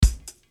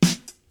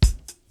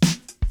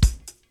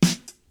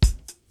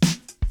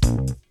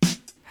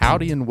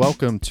Howdy and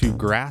welcome to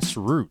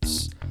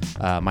Grassroots.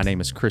 My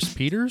name is Chris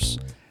Peters,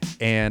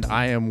 and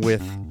I am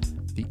with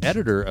the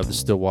editor of the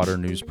Stillwater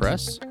News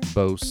Press,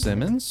 Bo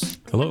Simmons.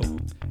 Hello.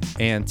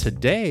 And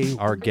today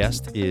our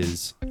guest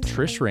is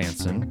Trish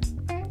Ranson,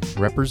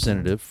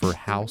 representative for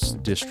House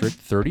District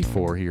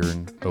 34 here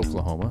in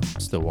Oklahoma,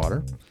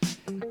 Stillwater.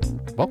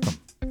 Welcome.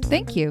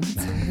 Thank you.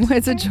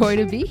 It's a joy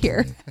to be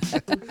here.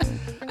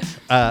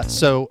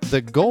 So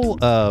the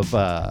goal of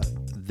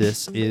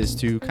this is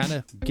to kind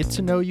of get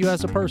to know you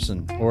as a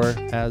person, or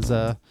as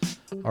our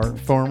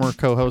former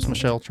co-host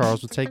Michelle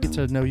Charles would say, get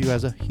to know you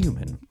as a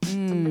human.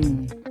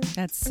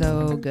 That's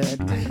so good.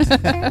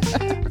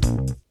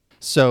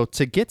 So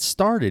to get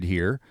started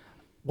here,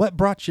 what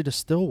brought you to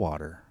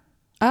Stillwater?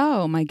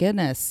 Oh, my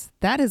goodness.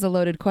 That is a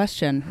loaded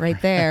question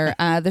right there.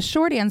 The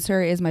short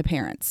answer is my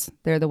parents.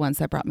 They're the ones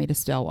that brought me to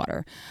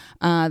Stillwater.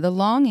 The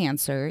long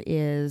answer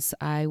is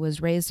I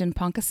was raised in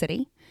Ponca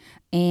City,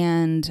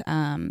 and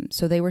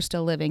so they were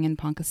still living in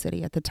Ponca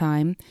City at the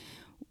time.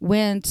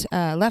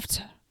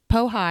 Left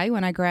Poe High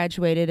when I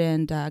graduated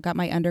and got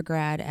my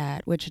undergrad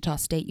at Wichita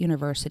State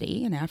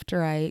University. And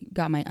after I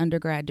got my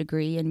undergrad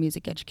degree in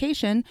music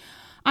education,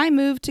 I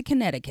moved to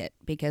Connecticut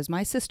because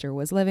my sister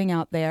was living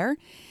out there.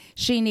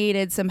 She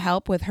needed some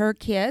help with her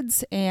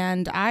kids,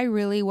 and I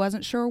really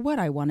wasn't sure what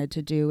I wanted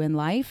to do in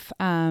life,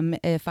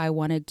 if I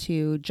wanted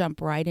to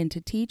jump right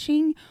into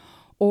teaching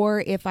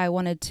or if I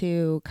wanted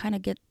to kind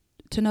of get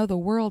to know the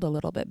world a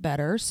little bit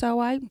better.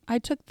 So I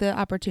took the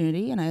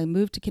opportunity and I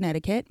moved to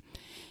Connecticut,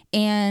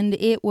 and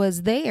it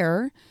was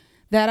there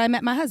that I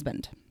met my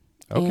husband.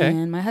 Okay.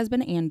 And my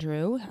husband,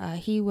 Andrew,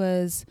 he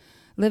was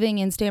living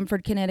in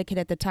Stamford, Connecticut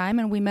at the time,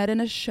 and we met in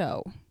a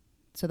show.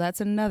 So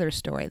that's another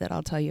story that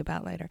I'll tell you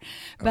about later.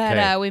 But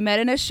Okay. We met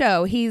in a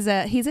show. He's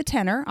a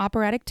tenor,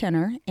 operatic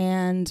tenor,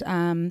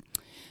 and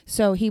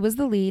so he was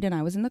the lead and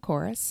I was in the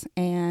chorus.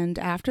 And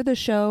after the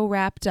show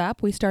wrapped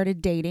up, we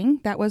started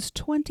dating. That was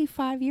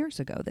 25 years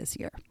ago this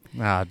year.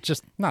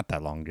 Just not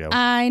that long ago.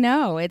 I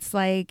know. It's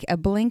like a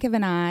blink of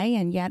an eye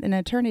and yet an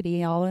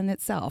eternity all in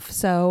itself.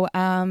 So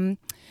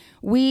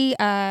we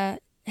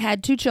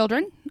had two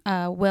children.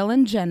 Will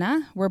and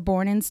Jenna were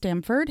born in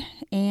Stamford.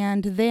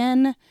 And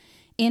then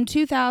in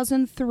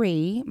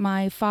 2003,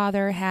 my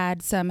father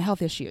had some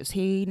health issues.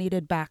 He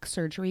needed back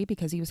surgery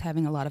because he was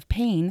having a lot of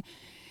pain.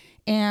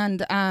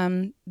 And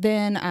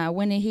then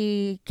when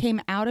he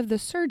came out of the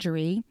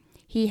surgery,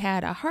 he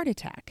had a heart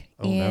attack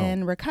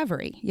in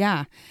recovery.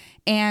 Yeah.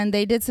 And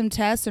they did some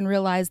tests and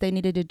realized they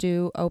needed to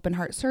do open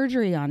heart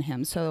surgery on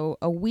him. So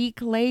a week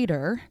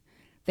later,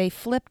 they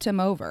flipped him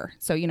over.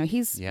 So,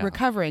 he's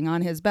recovering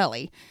on his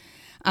belly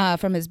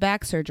from his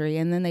back surgery.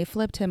 And then they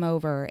flipped him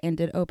over and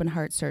did open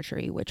heart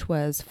surgery, which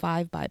was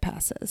 5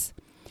 bypasses.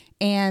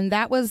 And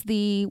that was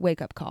the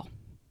wake-up call.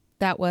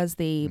 That was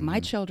my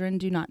children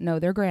do not know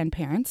their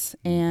grandparents,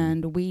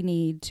 and we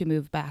need to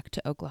move back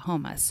to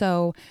Oklahoma.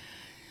 So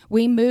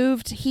we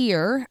moved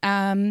here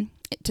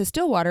to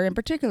Stillwater in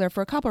particular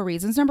for a couple of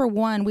reasons. Number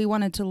one, we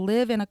wanted to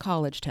live in a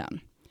college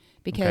town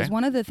because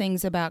one of the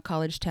things about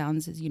college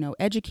towns is,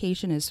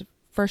 education is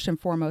first and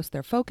foremost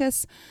their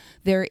focus.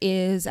 There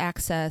is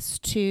access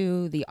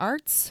to the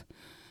arts.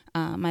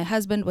 My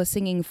husband was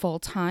singing full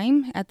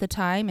time at the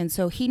time, and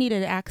so he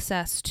needed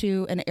access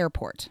to an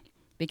airport.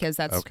 Because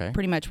that's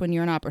pretty much when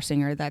you're an opera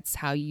singer, that's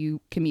how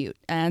you commute.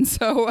 And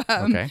so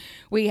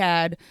we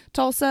had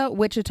Tulsa,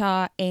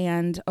 Wichita,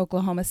 and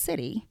Oklahoma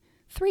City,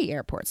 3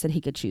 airports that he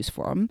could choose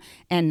from.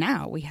 And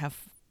now we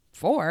have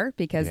 4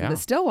 because of the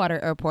Stillwater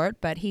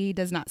Airport, but he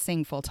does not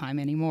sing full time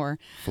anymore.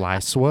 Fly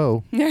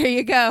SWO. There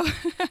you go.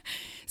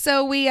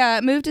 So we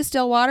moved to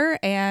Stillwater,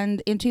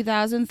 and in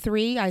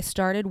 2003, I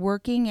started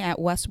working at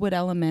Westwood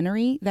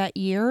Elementary that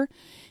year.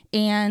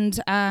 And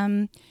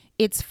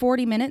it's a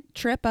 40-minute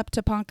trip up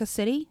to Ponca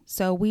City.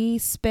 So we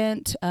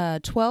spent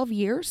 12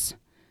 years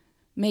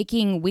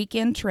making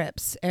weekend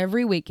trips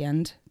every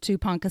weekend to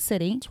Ponca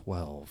City.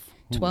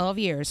 12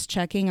 years,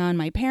 checking on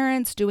my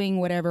parents, doing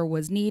whatever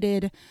was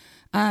needed.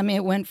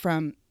 It went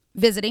from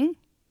visiting,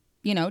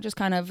 just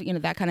kind of,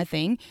 that kind of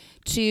thing,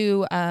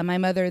 to my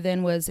mother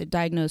then was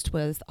diagnosed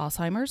with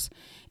Alzheimer's.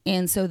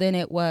 And so then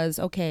it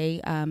was,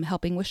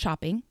 helping with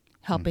shopping,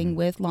 helping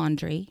with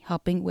laundry,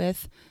 helping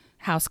with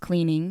house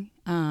cleaning,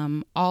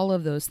 all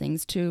of those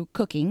things, to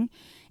cooking.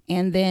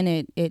 And then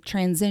it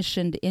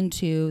transitioned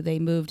into, they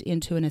moved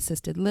into an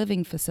assisted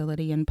living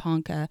facility in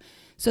Ponca.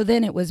 So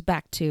then it was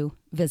back to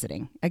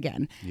visiting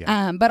again,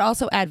 but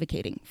also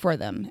advocating for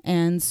them.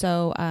 And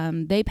so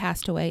they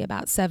passed away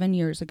about 7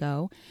 years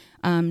ago,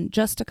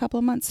 just a couple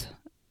of months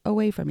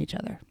away from each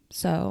other.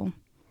 So,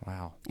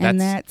 wow. And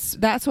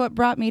that's what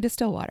brought me to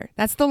Stillwater.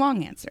 That's the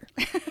long answer.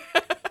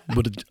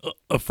 But it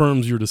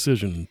affirms your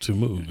decision to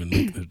move and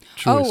make the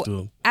choice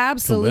to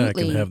absolutely come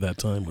back and have that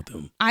time with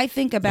them. I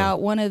think about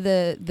one of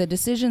the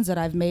decisions that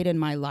I've made in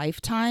my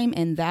lifetime,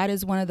 and that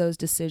is one of those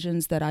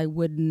decisions that I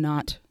would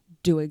not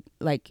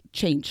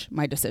change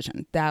my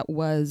decision. That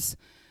was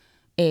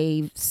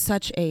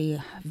such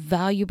a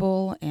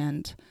valuable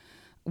and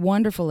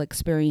wonderful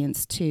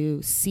experience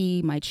to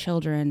see my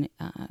children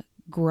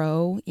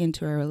grow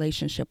into a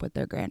relationship with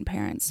their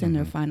grandparents in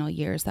their final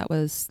years. That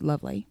was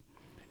lovely.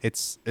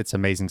 It's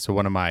amazing. So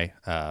one of my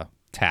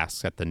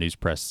tasks at the News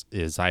Press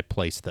is I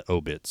place the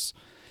obits,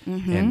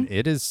 and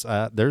it is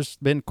there's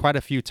been quite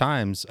a few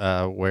times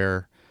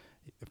where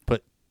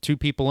put two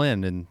people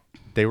in and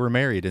they were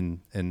married and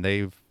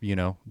they've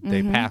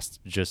they passed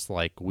just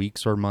like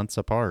weeks or months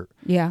apart.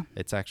 Yeah.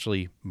 It's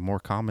actually more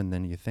common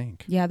than you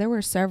think. Yeah, there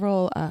were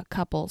several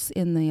couples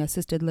in the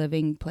assisted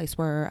living place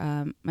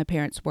where my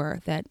parents were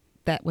that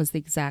was the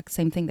exact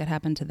same thing that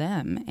happened to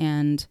them.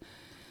 And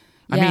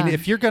I mean,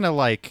 if you're going to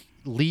like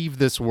leave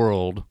this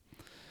world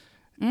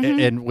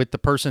and with the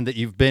person that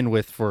you've been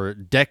with for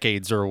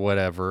decades or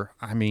whatever,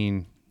 I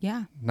mean,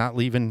 yeah, not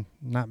leaving,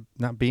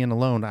 not being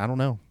alone. I don't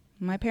know.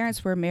 My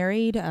parents were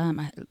married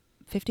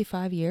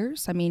 55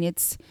 years. I mean,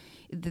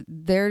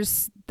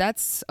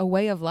 that's a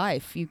way of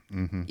life.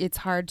 It's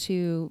hard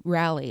to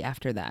rally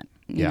after that.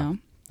 You know?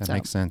 That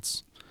makes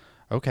sense.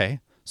 Okay.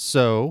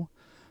 So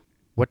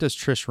what does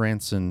Trish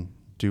Ranson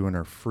do in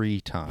her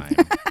free time?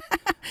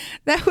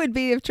 That would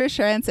be if Trish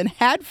Ranson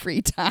had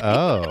free time.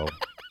 Oh.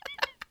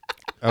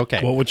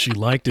 Okay. What would she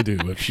like to do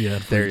if she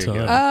had There free you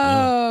go. time?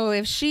 Oh,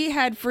 if she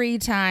had free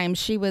time,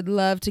 she would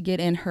love to get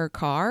in her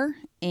car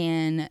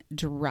and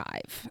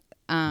drive.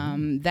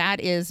 That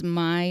is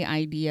my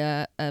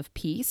idea of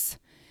peace,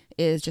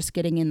 is just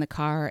getting in the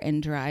car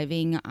and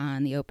driving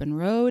on the open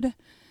road,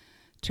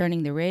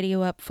 turning the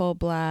radio up full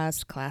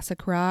blast,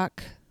 classic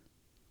rock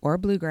or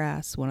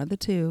bluegrass, one of the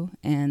two,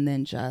 and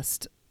then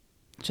just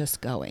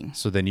going.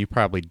 So then you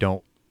probably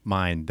don't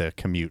mind the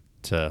commute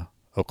to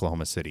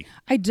Oklahoma City.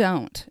 I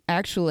don't,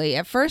 actually.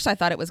 At first, I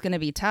thought it was going to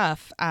be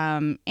tough.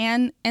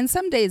 And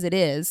some days it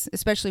is,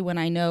 especially when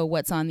I know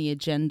what's on the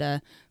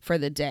agenda for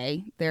the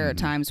day. There are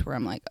times where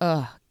I'm like,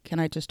 oh, can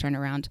I just turn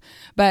around?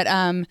 But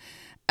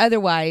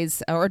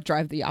otherwise, or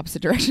drive the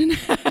opposite direction.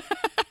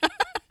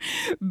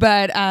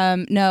 But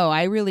no,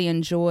 I really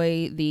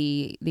enjoy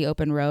the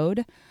open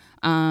road.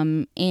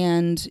 And,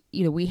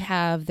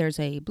 there's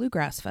a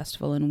bluegrass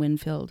festival in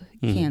Winfield,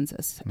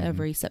 Kansas,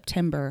 every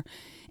September.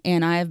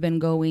 And I've been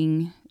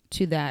going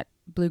to that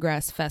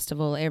bluegrass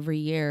festival every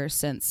year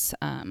since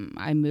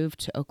I moved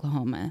to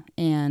Oklahoma.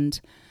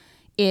 And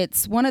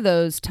it's one of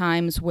those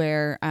times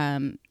where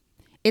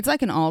it's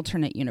like an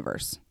alternate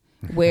universe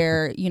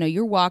where,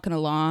 you're walking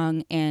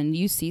along and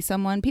you see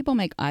someone, people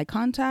make eye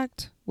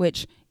contact,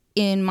 which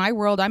in my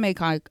world, I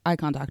make eye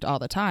contact all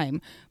the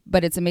time,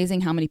 but it's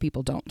amazing how many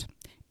people don't.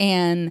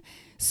 And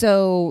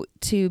so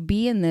to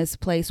be in this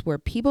place where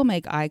people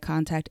make eye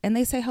contact and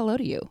they say hello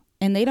to you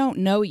and they don't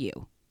know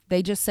you.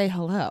 They just say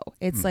hello.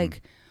 It's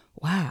like,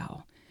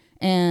 wow.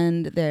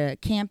 And the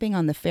camping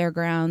on the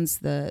fairgrounds,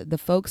 the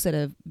folks that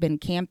have been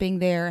camping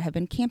there have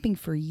been camping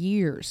for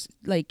years.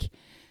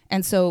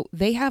 And so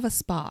they have a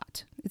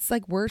spot. It's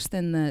like worse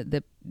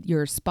than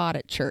your spot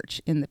at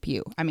church in the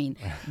pew. I mean,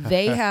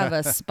 they have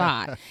a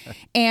spot,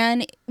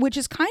 and which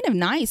is kind of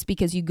nice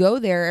because you go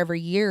there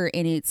every year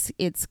and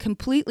it's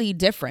completely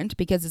different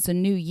because it's a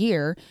new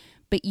year.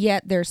 But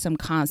yet there's some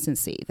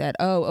constancy that,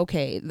 oh,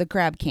 okay, the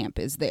crab camp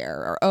is there,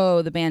 or,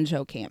 oh, the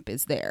banjo camp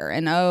is there,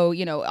 and, oh,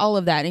 all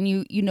of that. And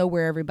you know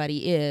where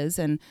everybody is.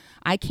 And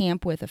I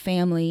camp with a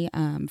family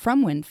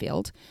from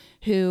Winfield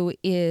who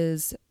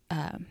is,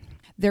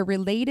 they're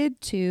related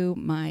to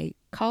my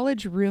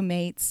college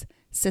roommate's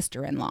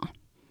sister-in-law.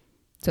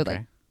 So,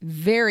 Okay.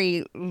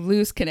 very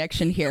loose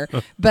connection here.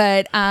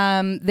 But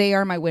they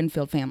are my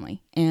Winfield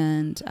family.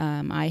 And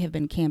I have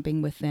been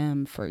camping with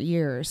them for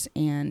years.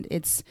 And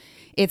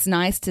it's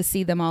nice to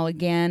see them all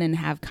again and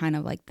have kind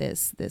of like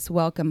this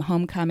welcome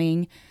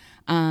homecoming.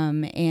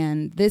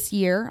 And this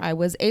year I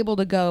was able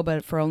to go,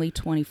 but for only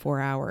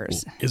 24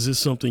 hours. Is this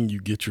something you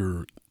get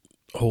your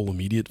whole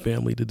immediate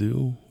family to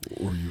do?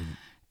 Or you?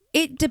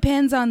 It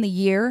depends on the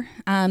year.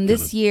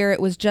 This year it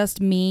was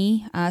just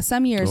me.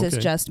 Some years it's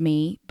Okay. just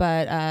me,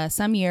 but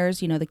some years,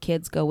 the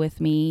kids go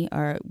with me,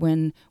 or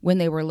when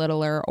they were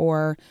littler,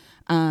 or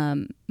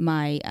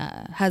my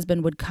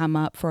husband would come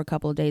up for a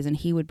couple of days and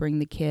he would bring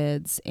the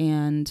kids,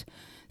 and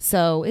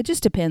so it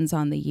just depends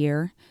on the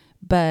year.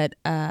 But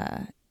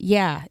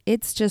yeah,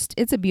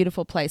 it's a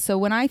beautiful place. So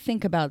when I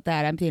think about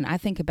that, I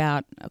think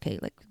about, okay,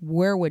 like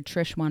where would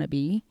Trish want to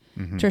be?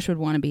 Trish would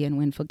want to be in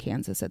Winfield,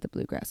 Kansas at the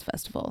Bluegrass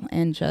Festival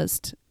and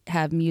just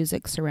have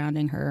music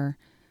surrounding her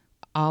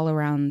all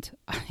around,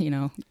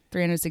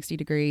 360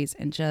 degrees,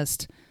 and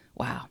just,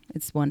 wow,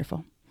 it's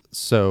wonderful.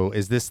 So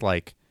is this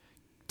like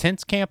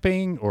tents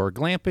camping or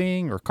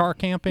glamping or car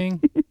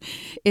camping?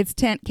 It's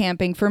tent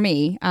camping for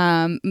me.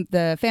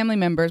 The family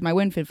members, my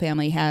Winfield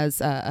family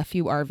has a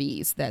few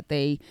RVs that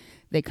they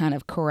kind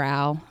of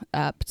corral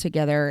up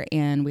together,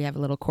 and we have a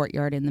little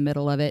courtyard in the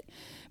middle of it.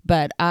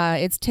 But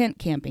it's tent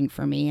camping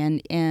for me,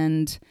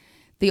 and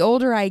the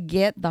older I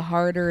get, the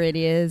harder it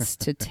is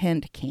to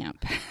tent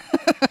camp.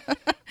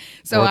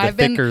 So or the I've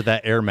been thicker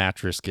that air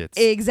mattress gets.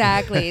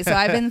 exactly. So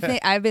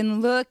I've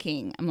been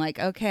looking. I'm like,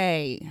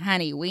 okay,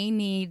 honey, we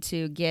need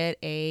to get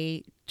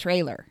a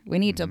trailer. We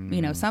need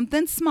to,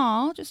 something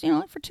small, just,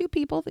 for 2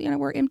 people.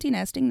 We're empty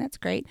nesting. That's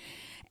great.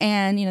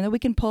 And, that we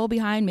can pull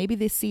behind maybe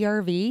the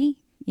CRV,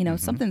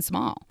 something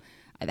small.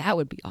 That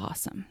would be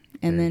awesome.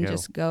 And then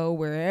just go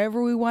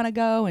wherever we want to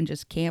go and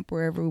just camp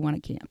wherever we want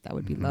to camp. That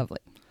would be lovely.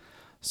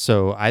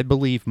 So I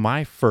believe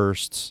my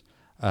first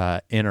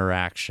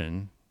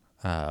interaction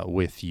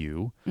with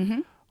you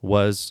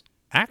was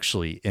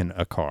actually in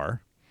a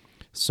car.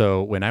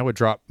 So when I would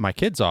drop my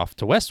kids off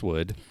to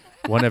Westwood,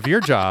 one of your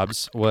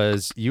jobs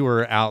was you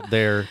were out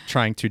there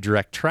trying to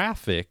direct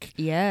traffic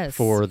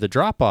for the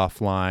drop-off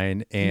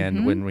line.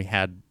 And when we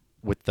had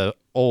with the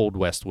old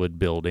Westwood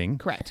building.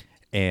 Correct.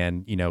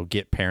 And,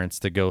 get parents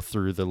to go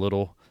through the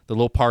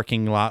little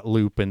parking lot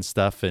loop and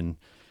stuff. And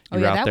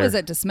that was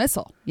at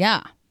Dismissal.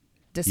 Yeah.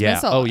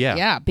 Dismissal. Yeah. Oh, yeah.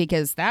 Yeah,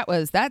 because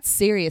that's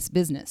serious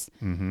business.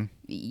 Mm-hmm.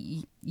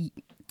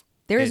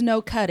 There is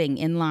no cutting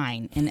in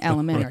line in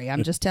elementary.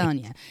 I'm just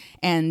telling you.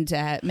 And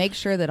make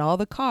sure that all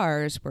the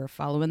cars were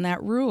following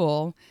that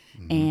rule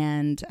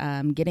and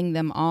getting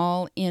them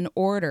all in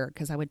order,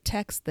 because I would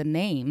text the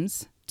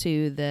names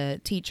to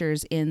the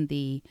teachers in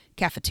the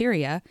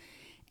cafeteria,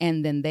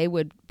 and then they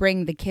would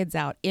bring the kids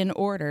out in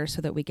order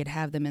so that we could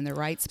have them in the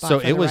right spot. So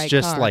for it the was right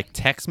just car. like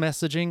text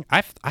messaging.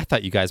 I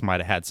thought you guys might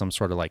have had some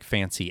sort of like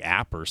fancy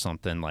app or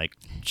something, like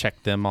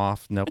check them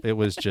off. Nope, it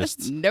was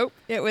just nope.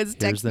 It was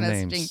text the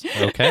messaging. Names.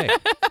 Okay.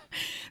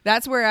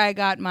 That's where I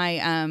got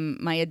my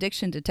my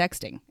addiction to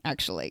texting,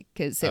 actually,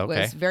 because it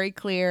was very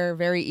clear,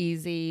 very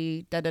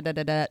easy,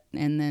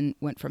 and then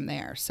went from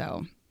there.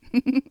 So,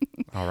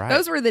 all right,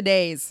 those were the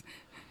days.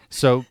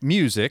 So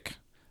music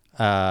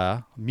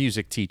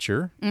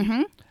teacher.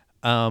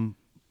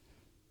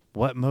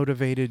 What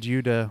motivated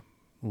you to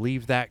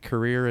leave that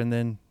career and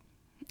then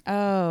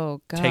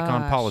take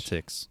on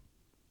politics?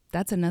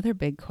 That's another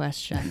big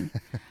question.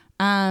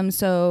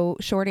 So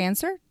short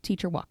answer,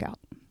 teacher walkout.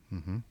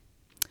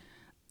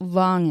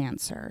 Long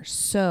answer.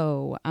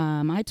 So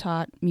I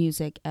taught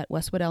music at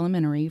Westwood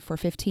Elementary for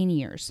 15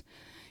 years.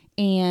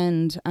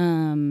 And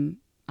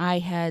I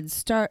had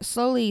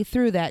slowly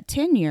through that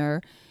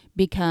tenure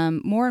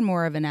become more and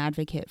more of an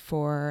advocate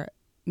for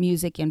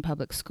music in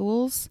public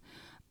schools,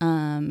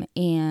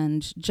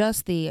 and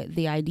just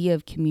the idea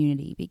of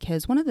community,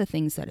 because one of the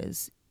things that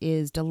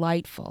is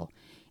delightful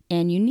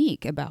and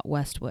unique about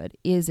Westwood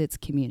is its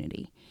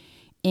community.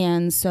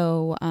 And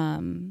so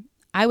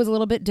I was a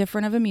little bit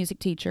different of a music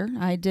teacher.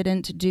 I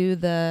didn't do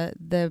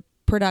the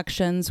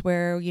productions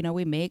where,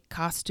 we make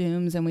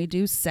costumes and we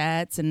do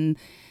sets and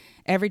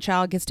every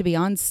child gets to be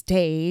on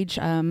stage.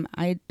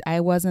 I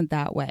wasn't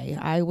that way.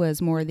 I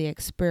was more the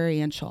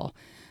experiential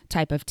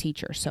type of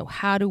teacher. So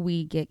how do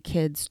we get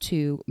kids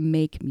to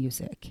make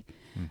music?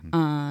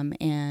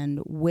 And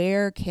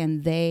where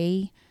can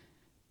they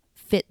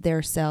fit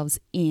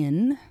themselves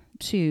in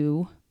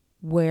to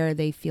where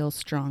they feel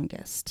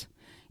strongest?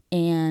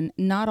 And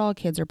not all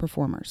kids are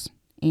performers.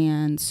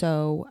 And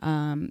so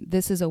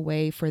this is a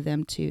way for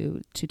them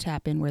to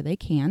tap in where they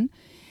can.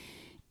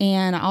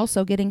 And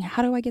also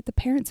how do I get the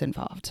parents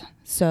involved?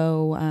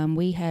 So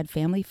we had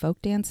family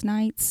folk dance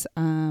nights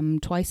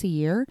twice a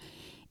year.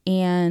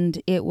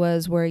 And it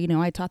was where,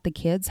 I taught the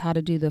kids how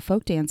to do the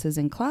folk dances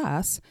in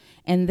class.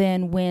 And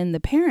then when the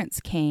parents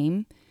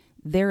came,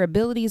 their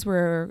abilities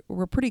were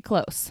pretty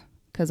close,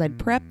 because I'd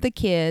prep the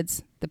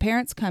kids. The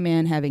parents come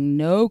in having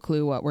no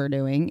clue what we're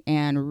doing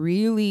and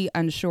really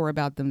unsure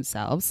about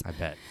themselves. I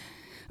bet.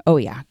 Oh,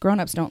 yeah.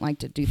 Grown-ups don't like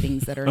to do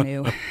things that are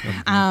new.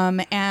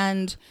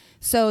 And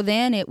so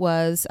then it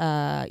was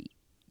to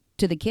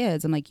the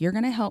kids, I'm like, you're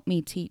going to help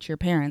me teach your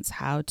parents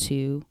how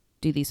to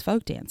do these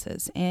folk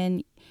dances.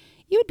 And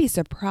you would be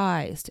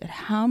surprised at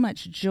how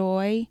much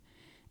joy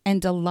and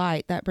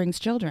delight that brings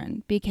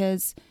children,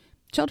 because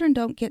children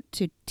don't get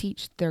to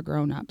teach their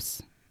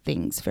grown-ups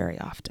things very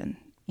often.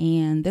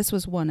 And this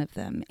was one of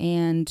them.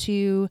 And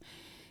to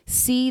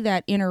see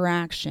that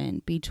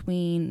interaction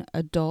between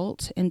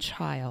adult and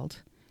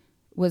child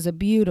was a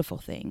beautiful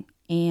thing.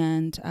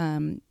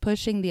 And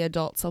pushing the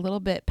adults a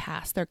little bit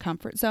past their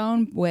comfort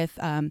zone with,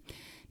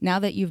 now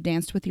that you've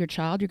danced with your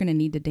child, you're going to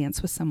need to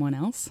dance with someone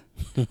else.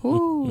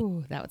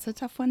 Ooh, that was a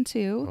tough one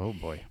too. Oh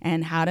boy.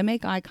 And how to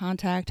make eye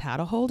contact, how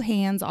to hold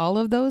hands, all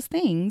of those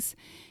things.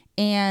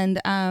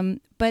 And,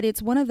 but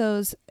it's one of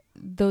those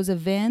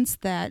events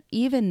that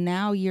even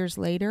now, years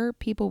later,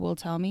 people will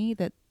tell me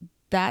that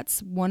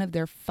that's one of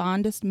their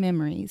fondest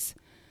memories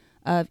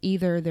of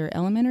either their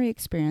elementary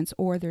experience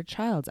or their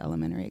child's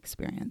elementary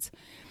experience.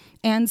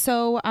 And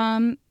so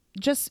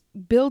just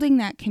building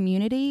that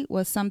community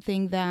was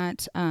something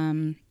that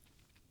I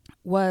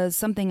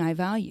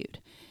valued.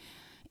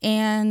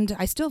 And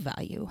I still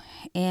value.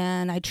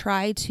 And I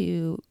try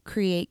to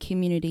create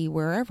community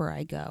wherever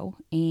I go.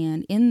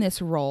 And in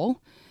this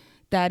role,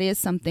 that is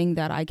something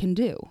that I can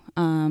do.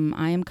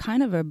 I am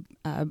kind of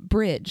a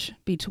bridge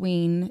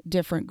between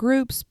different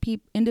groups,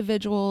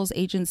 individuals,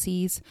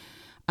 agencies,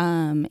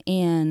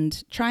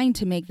 and trying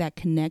to make that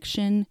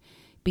connection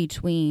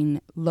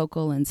between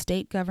local and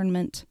state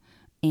government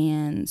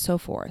and so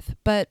forth.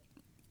 But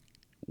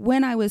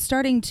when I was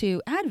starting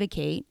to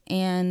advocate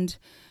and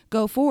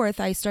go forth,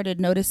 I started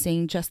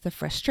noticing just the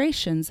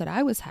frustrations that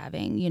I was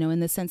having, in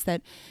the sense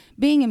that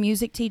being a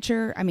music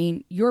teacher, I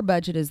mean, your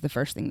budget is the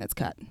first thing that's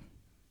cut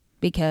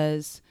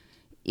because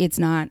it's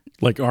not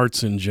like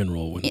arts in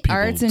general. When people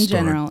arts in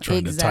start general, trying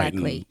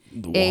exactly, to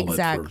tighten the wallet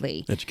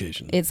exactly. for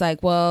education. It's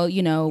like, well,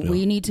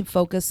 we need to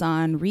focus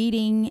on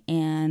reading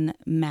and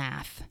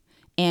math.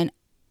 And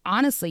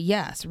honestly,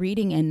 yes,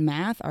 reading and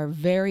math are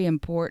very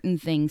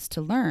important things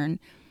to learn,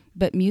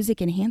 but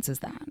music enhances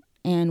that.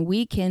 And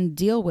we can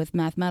deal with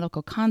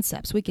mathematical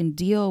concepts. We can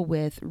deal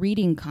with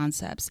reading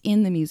concepts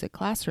in the music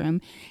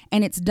classroom,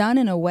 and it's done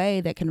in a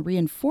way that can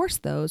reinforce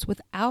those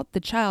without the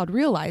child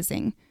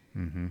realizing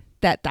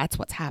that that's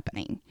what's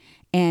happening.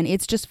 And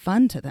it's just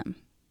fun to them,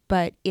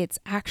 but it's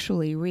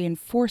actually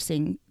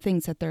reinforcing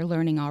things that they're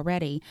learning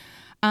already.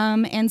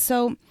 And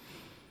so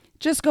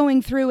just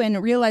going through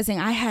and realizing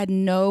I had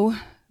no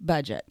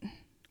budget.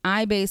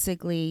 I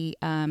basically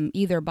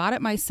either bought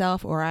it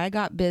myself or I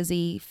got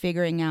busy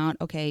figuring out,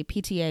 okay,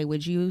 PTA,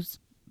 would you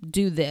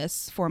do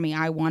this for me?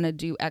 I want to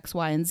do X,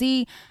 Y, and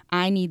Z.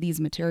 I need these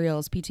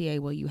materials. PTA,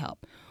 will you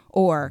help?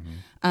 Or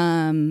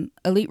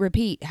Elite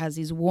Repeat has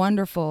these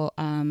wonderful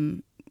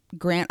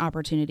grant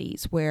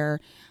opportunities where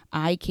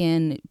I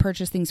can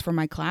purchase things for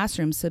my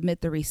classroom,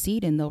 submit the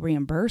receipt, and they'll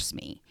reimburse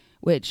me,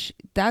 which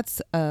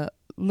that's a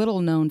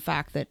little known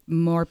fact that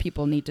more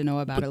people need to know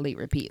about Elite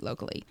Repeat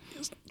locally.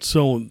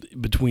 So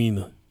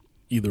between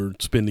either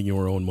spending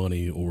your own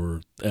money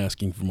or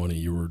asking for money,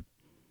 you were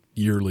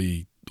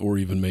yearly or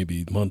even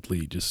maybe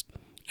monthly just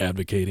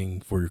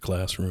advocating for your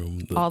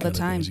classroom all the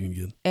time.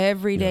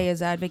 Every day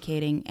is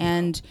advocating.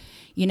 And,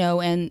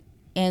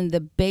 and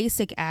the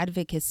basic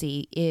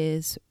advocacy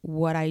is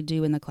what I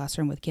do in the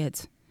classroom with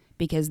kids,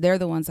 because they're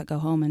the ones that go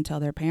home and tell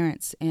their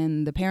parents,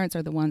 and the parents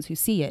are the ones who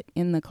see it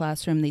in the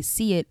classroom. They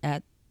see it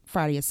at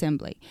Friday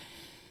assembly.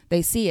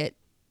 They see it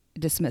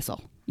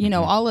dismissal,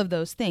 all of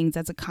those things.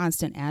 That's a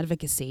constant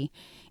advocacy.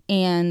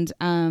 And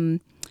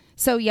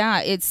so,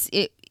 yeah,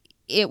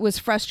 it was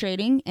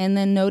frustrating. And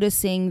then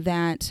noticing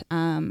that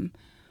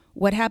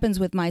what happens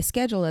with my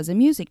schedule as a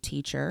music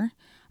teacher,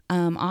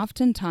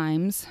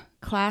 oftentimes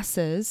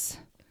classes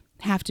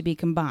have to be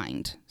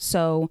combined.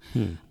 So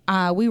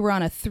we were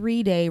on a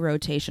 3-day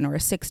rotation, or a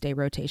 6-day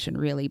rotation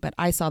really, but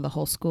I saw the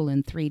whole school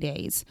in 3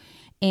 days.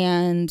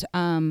 And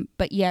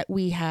but yet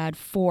we had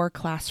 4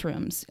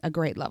 classrooms, a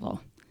grade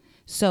level.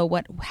 So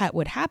what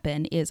would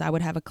happen is I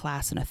would have a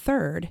class in a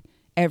third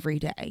every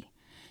day.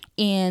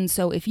 And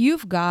so if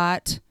you've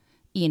got,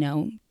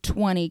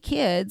 20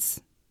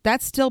 kids,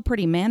 that's still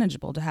pretty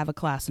manageable to have a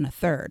class in a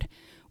third.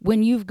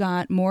 When you've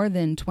got more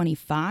than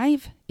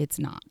 25, it's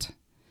not.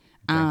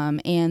 Okay.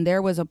 And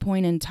there was a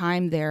point in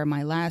time there,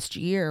 my last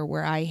year,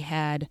 where I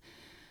had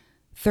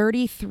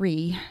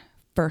 33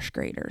 first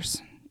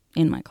graders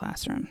in my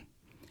classroom.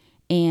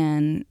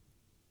 And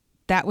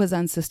that was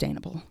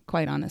unsustainable,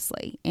 quite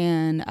honestly.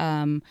 And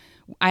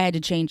I had to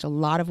change a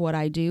lot of what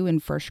I do in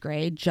first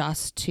grade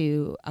just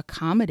to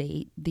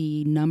accommodate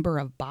the number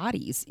of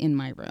bodies in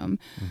my room,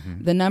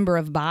 the number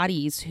of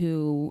bodies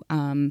who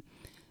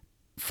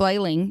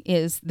flailing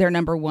is their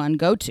number one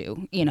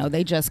go-to.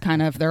 They just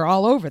they're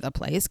all over the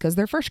place because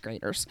they're first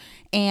graders.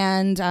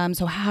 And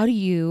so how do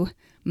you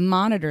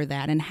monitor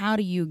that? And how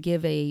do you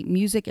give a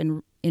music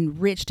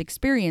enriched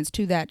experience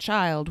to that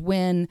child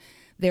when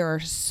there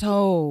are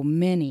so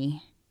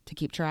many to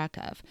keep track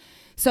of?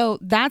 So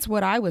that's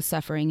what I was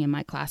suffering in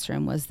my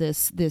classroom, was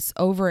this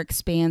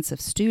overexpanse of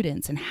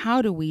students. And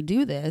how do we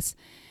do this?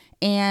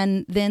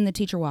 And then the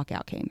teacher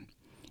walkout came.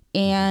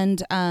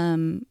 And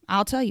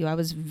I'll tell you, I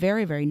was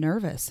very, very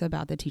nervous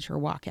about the teacher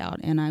walkout,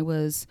 and I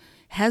was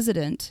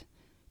hesitant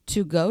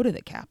to go to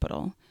the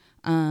Capitol.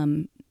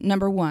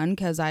 Number one,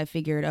 because I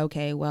figured,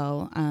 okay,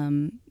 well,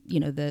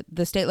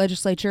 the state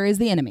legislature is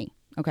the enemy.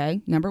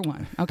 Okay, number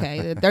one.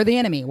 Okay, they're the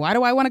enemy. Why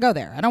do I want to go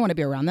there? I don't want to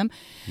be around them.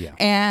 Yeah.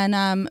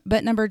 And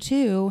but number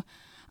two,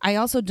 I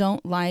also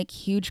don't like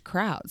huge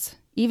crowds.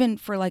 Even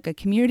for like a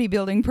community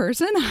building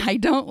person, I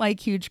don't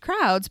like huge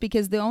crowds,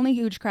 because the only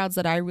huge crowds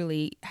that I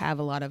really have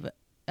a lot of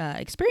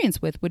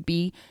experience with would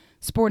be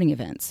sporting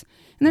events.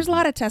 And there's a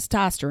lot of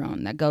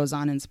testosterone that goes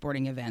on in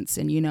sporting events.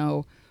 And,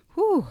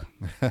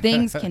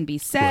 things can be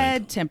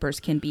said, tempers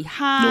can be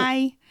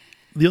high. No.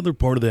 The other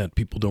part of that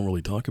people don't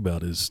really talk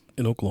about is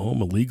in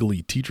Oklahoma,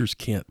 legally, teachers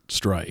can't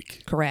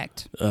strike.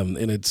 Correct. And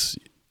it's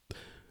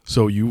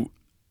so you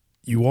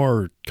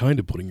are kind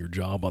of putting your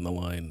job on the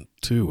line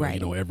too.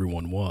 Right.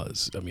 Everyone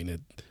was. I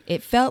mean,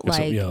 it felt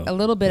like a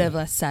little bit of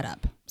a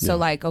setup. So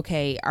like,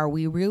 okay, are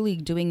we really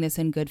doing this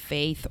in good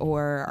faith,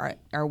 or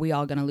are we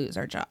all going to lose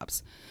our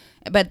jobs?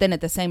 But then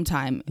at the same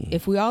time,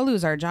 if we all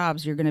lose our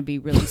jobs, you're going to be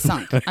really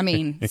sunk. I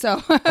mean,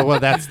 so. Well,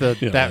 that's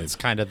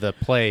kind of the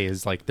play,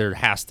 is like there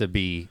has to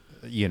be,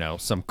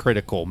 some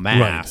critical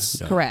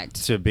mass, right.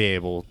 Correct, to be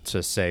able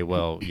to say,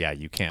 well, yeah,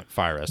 you can't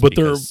fire us,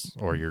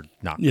 or you're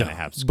not going to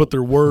have school. But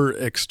there were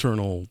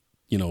external,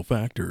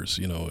 factors.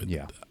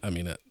 I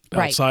mean,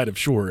 outside of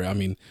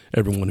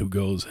everyone who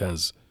goes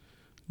has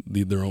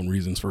their own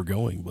reasons for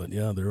going. But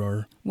yeah, there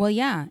are. Well,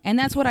 yeah, and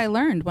that's what I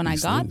learned when I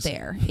got things.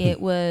 there. It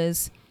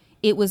was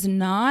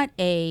not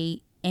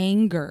a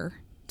anger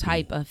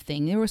type of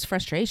thing. There was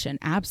frustration,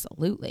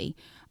 absolutely,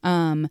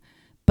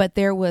 but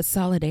there was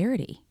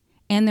solidarity,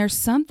 and there's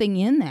something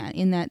in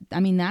that. I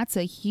mean, that's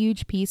a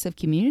huge piece of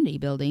community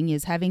building,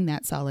 is having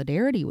that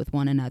solidarity with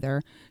one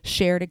another,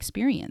 shared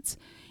experience,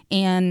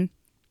 and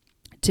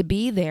to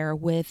be there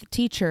with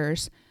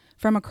teachers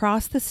from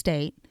across the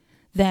state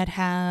that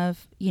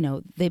have,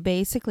 they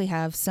basically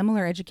have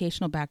similar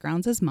educational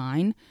backgrounds as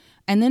mine.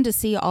 And then to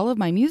see all of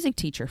my music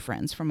teacher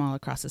friends from all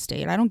across the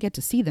state. I don't get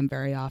to see them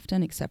very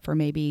often, except for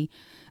maybe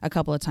a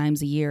couple of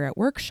times a year at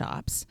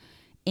workshops.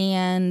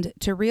 And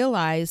to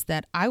realize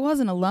that I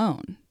wasn't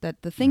alone,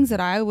 that the things that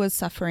I was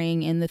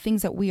suffering and the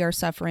things that we are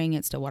suffering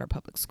at Stillwater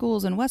Public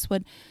Schools in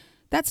Westwood,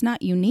 that's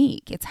not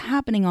unique. It's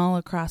happening all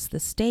across the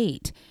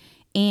state.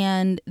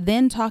 And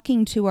then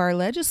talking to our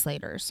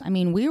legislators. I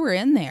mean, we were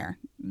in there.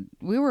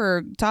 We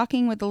were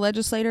talking with the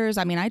legislators.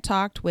 I mean, I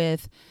talked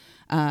with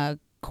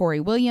Corey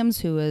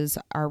Williams, who was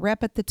our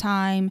rep at the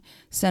time,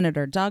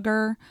 Senator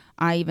Duggar.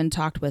 I even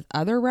talked with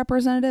other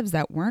representatives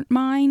that weren't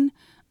mine.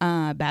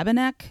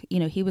 Babinek,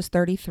 he was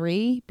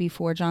 33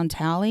 before John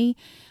Talley.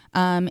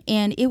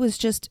 And it was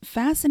just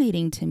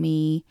fascinating to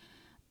me.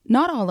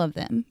 Not all of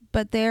them,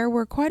 but there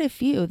were quite a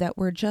few that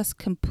were just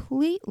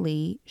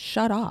completely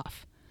shut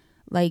off.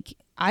 Like,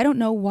 I don't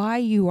know why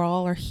you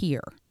all are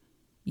here.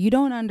 You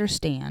don't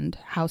understand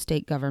how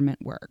state government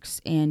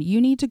works, and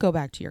you need to go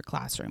back to your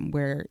classroom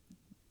where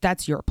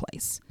that's your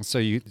place. So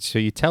you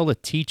tell a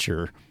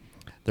teacher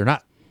they're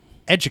not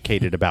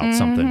educated about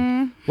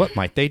something. What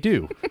might they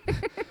do?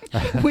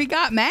 We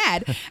got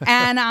mad,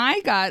 and I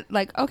got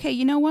like, okay,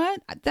 you know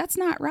what? That's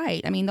not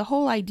right. I mean, the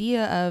whole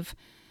idea of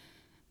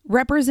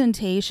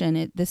representation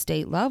at the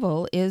state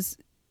level is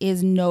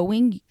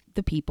knowing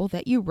the people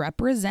that you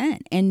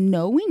represent and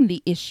knowing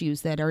the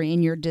issues that are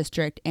in your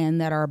district and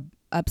that are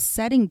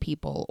upsetting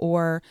people,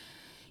 or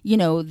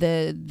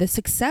the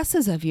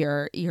successes of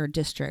your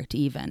district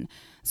even.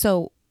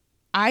 So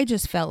I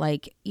just felt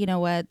like, you know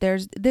what,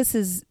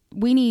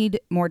 we need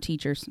more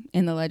teachers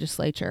in the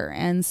legislature,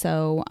 and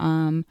so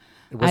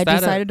I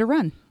decided to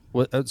run.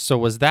 So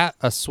was that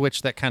a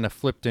switch that kind of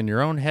flipped in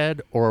your own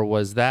head, or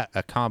was that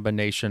a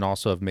combination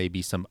also of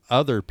maybe some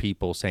other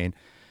people saying,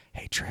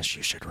 hey, Trish,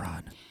 you should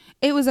run?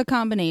 It was a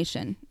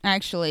combination,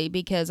 actually,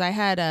 because I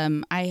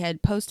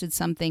had posted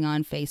something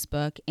on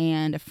Facebook,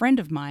 and a friend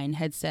of mine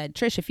had said,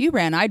 Trish, if you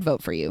ran, I'd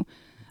vote for you.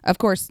 Of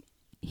course,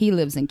 he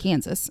lives in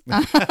Kansas.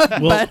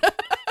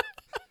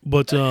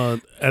 But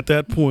at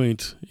that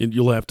point,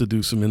 you'll have to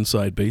do some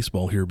inside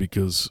baseball here,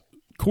 because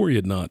Corey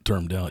had not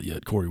termed out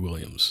yet, Corey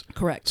Williams.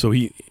 Correct. So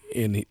he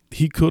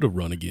could have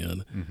run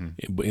again,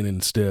 and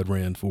instead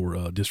ran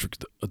for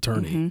district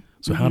attorney.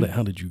 So how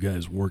did you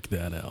guys work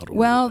that out?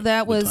 Well,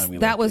 that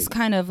was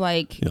kind of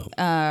like,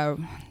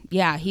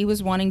 he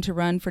was wanting to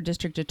run for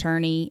district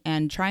attorney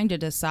and trying to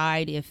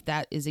decide if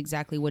that is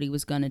exactly what he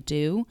was going to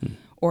do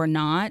or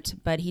not.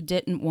 But he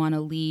didn't want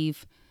to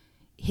leave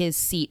his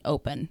seat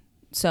open,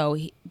 so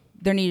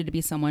there needed to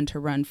be someone to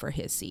run for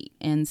his seat.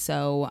 And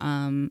so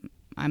I'm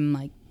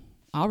like,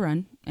 I'll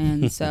run.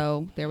 And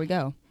so there we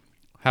go.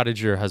 How did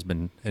your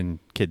husband and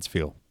kids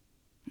feel?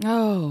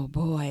 Oh,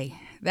 boy.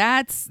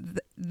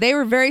 They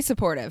were very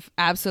supportive.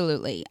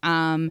 Absolutely.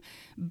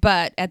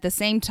 But at the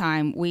same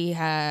time, we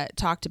had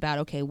talked about,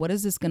 okay, what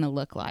is this going to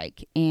look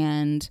like?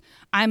 And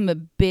I'm a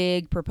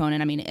big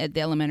proponent. I mean, at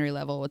the elementary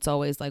level, it's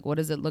always like, what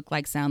does it look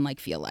like, sound like,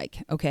 feel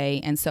like?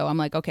 Okay. And so I'm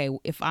like, okay,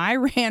 if I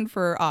ran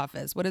for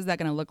office, what is that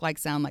going to look like,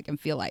 sound like, and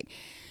feel like?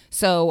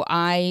 So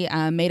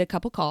I made a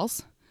couple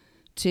calls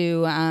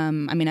to,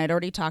 I'd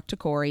already talked to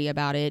Corey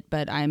about it,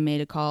 but I made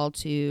a call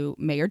to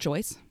Mayor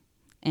Joyce,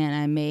 and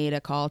I made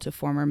a call to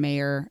former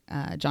Mayor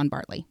John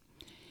Bartley,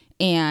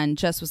 and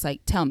just was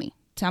like, tell me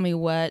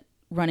what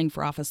running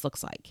for office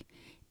looks like,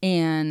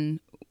 and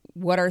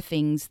what are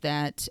things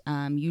that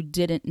you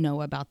didn't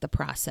know about the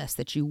process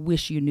that you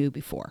wish you knew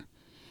before,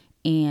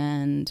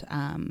 and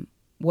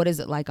what is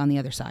it like on the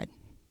other side?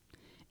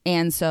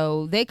 And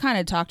so they kind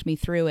of talked me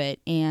through it,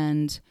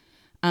 and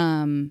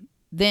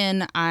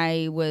then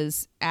I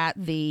was at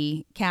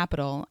the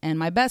Capitol, and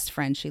my best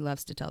friend, she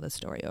loves to tell this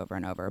story over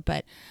and over,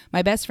 but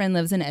my best friend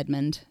lives in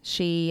Edmond.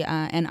 She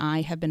and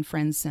I have been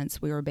friends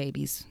since we were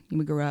babies.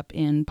 We grew up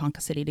in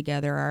Ponca City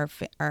together.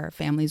 Our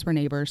families were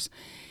neighbors.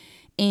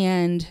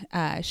 And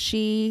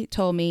she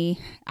told me,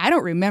 I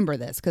don't remember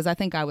this because I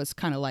think I was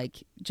kind of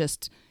like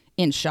just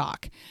in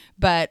shock.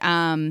 But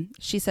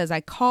she says, I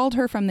called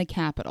her from the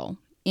Capitol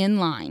in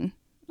line.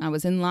 I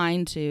was in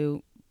line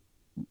to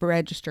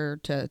register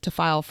to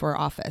file for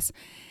office.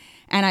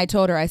 And I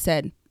told her, I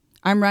said,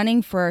 I'm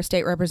running for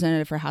state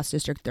representative for House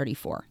District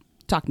 34.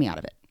 Talk me out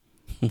of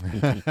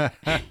it.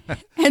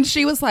 And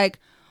she was like,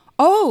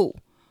 oh,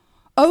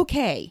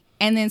 okay.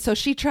 And then so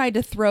she tried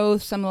to throw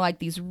some of like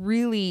these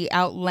really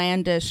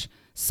outlandish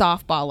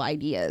softball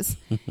ideas.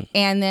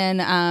 And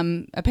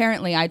then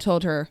apparently I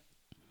told her,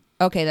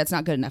 Okay, that's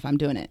not good enough. I'm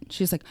doing it.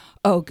 She's like,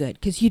 oh, good,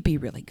 because you'd be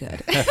really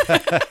good.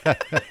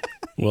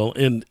 Well,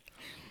 and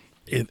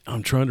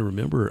I'm trying to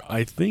remember.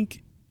 I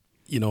think,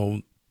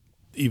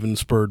 even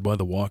spurred by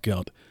the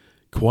walkout,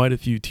 quite a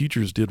few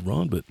teachers did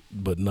run,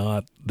 but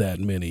not that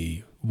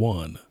many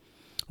won.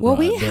 Well,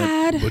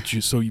 right?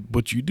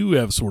 But you do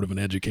have sort of an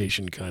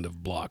education kind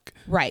of block,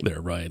 right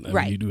there, right? I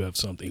right. mean, you do have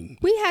something.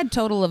 We had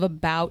total of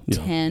about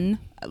 10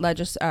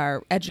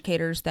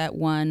 educators that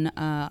won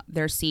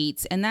their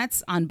seats, and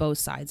that's on both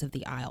sides of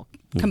the aisle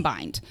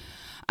combined.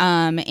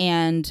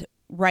 And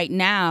right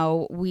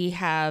now, we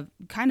have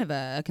kind of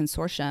a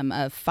consortium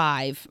of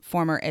 5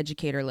 former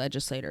educator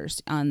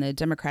legislators on the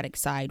Democratic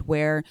side,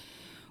 where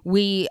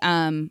we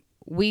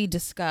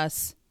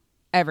discuss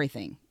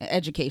everything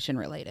education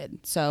related.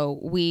 So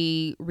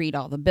we read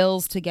all the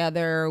bills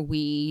together.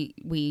 We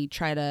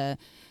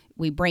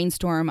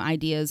brainstorm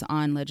ideas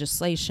on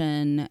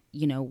legislation.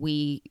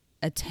 We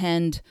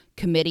attend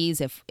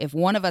committees. If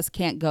one of us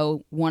can't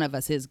go, one of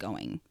us is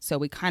going. So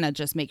we kind of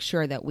just make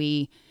sure that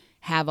we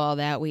have all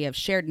that. We have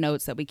shared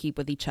notes that we keep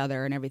with each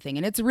other and everything.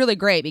 And it's really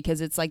great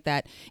because it's like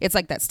that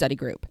study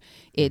group.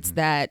 It's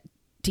that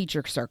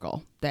teacher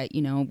circle that,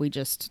 we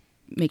just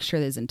make sure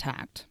that is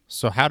intact.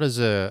 So how does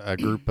a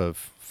group of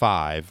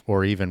 5,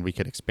 or even we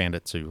could expand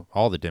it to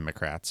all the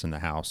Democrats in the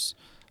House,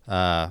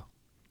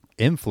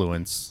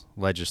 influence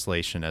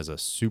legislation as a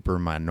super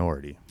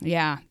minority?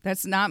 Yeah,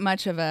 that's not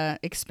much of a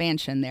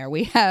expansion there.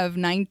 We have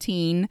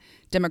 19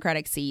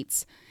 Democratic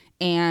seats,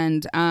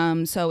 and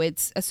so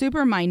it's a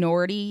super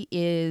minority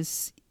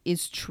is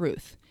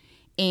truth.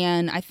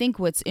 And I think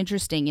what's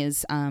interesting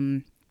is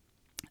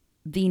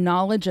the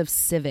knowledge of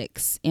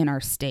civics in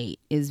our state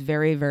is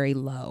very, very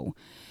low.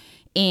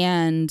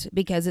 And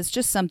because it's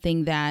just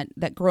something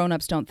that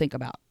grown-ups don't think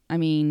about. I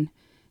mean,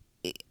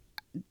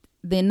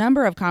 the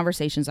number of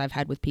conversations I've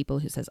had with people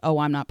who says, oh,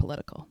 I'm not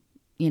political.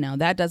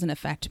 That doesn't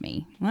affect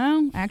me.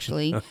 Well,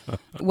 actually,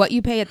 what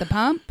you pay at the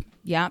pump,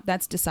 yeah,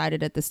 that's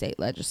decided at the state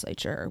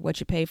legislature. What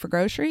you pay for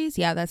groceries,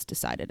 yeah, that's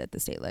decided at the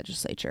state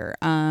legislature.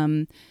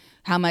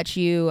 How much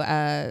you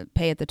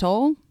pay at the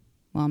toll,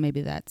 well,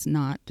 maybe that's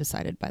not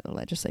decided by the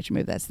legislature.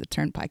 Maybe that's the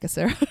Turnpike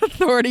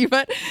Authority.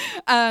 But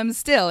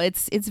still,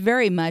 it's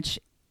very much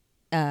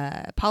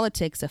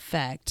politics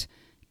affect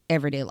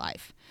everyday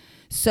life.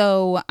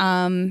 So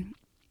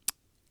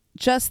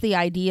just the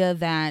idea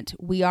that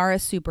we are a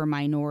super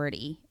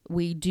minority,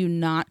 we do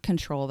not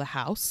control the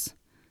House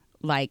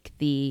like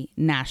the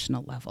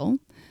national level.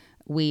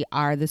 We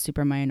are the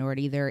super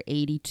minority. There are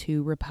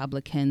 82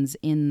 Republicans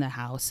in the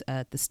House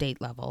at the state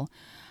level.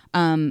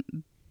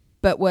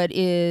 But what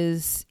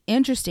is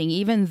interesting,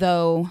 even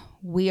though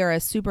we are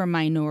a super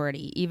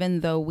minority,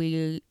 even though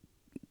we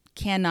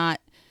cannot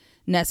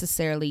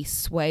necessarily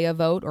sway a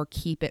vote or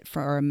keep it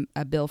from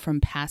a bill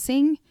from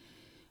passing,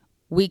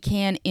 we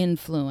can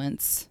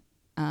influence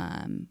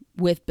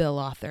with bill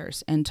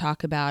authors and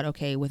talk about,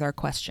 okay, with our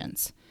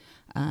questions.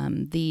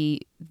 The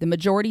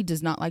majority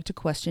does not like to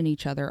question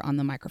each other on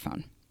the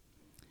microphone.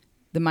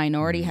 The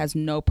minority has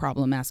no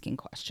problem asking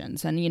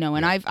questions. And,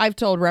 and I've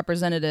told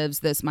representatives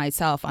this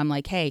myself. I'm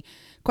like, hey,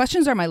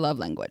 questions are my love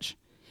language.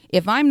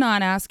 If I'm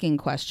not asking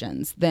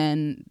questions,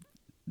 then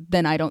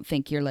I don't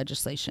think your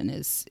legislation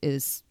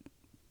is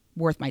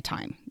worth my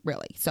time,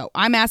 really. So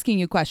I'm asking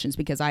you questions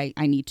because I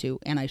need to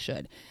and I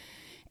should.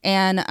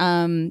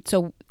 And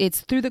so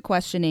it's through the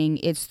questioning,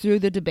 it's through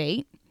the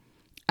debate.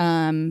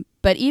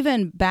 But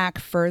even back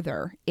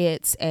further,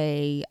 it's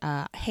a,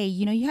 hey,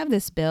 you have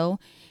this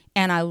bill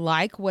and I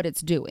like what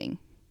it's doing,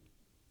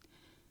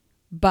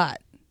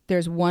 but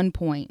there's one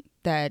point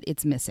that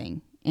it's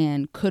missing.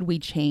 And could we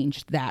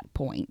change that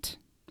point?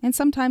 And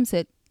sometimes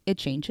it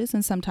changes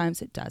and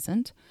sometimes it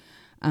doesn't.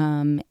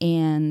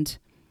 And,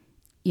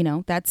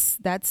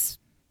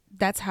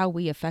 that's how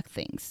we affect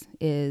things,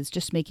 is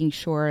just making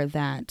sure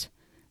that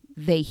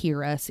they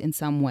hear us in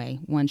some way,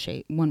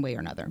 one way or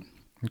another.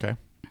 Okay.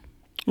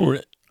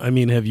 Or,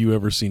 have you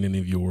ever seen any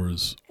of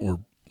yours,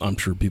 or I'm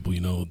sure people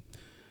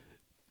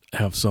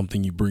have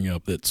something you bring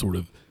up that sort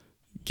of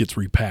gets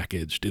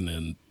repackaged and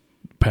then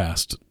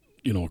passed,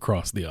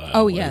 across the aisle?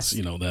 Oh, yes.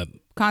 That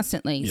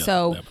constantly. Yeah,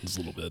 so that happens a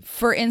little bit.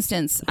 For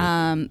instance,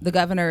 the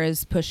governor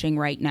is pushing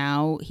right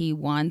now, he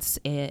wants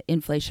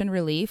inflation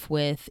relief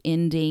with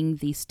ending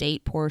the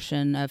state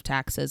portion of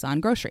taxes on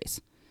groceries.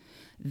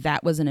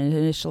 That was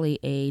initially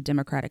a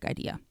Democratic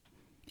idea.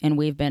 And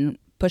we've been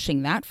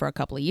pushing that for a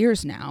couple of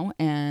years now,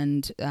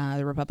 and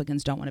the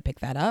Republicans don't want to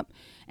pick that up.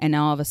 And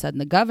now all of a sudden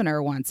the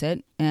governor wants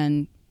it,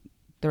 and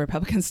the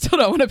Republicans still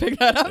don't want to pick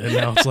that up. And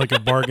now it's like a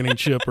bargaining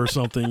chip or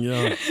something,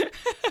 yeah.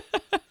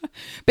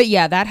 But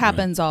yeah, that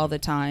happens all the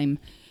time.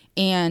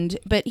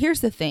 But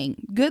here's the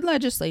thing. Good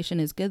legislation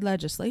is good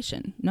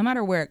legislation, no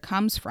matter where it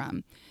comes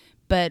from.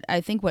 But I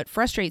think what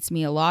frustrates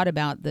me a lot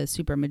about the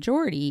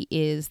supermajority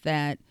is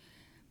that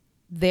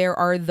there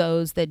are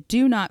those that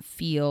do not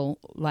feel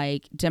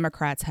like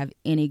Democrats have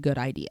any good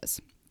ideas.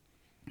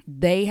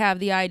 They have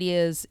the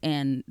ideas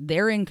and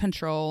they're in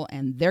control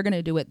and they're going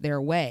to do it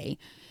their way.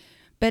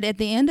 But at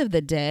the end of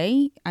the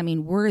day, I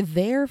mean, we're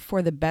there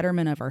for the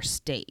betterment of our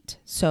state.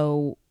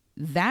 So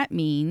that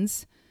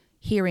means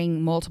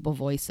hearing multiple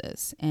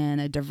voices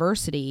and a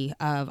diversity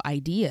of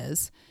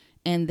ideas,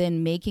 and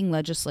then making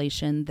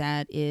legislation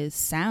that is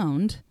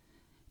sound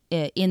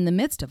in the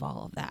midst of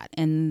all of that.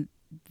 And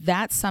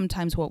that's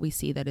sometimes what we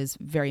see that is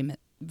very,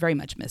 very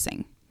much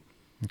missing.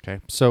 Okay.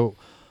 So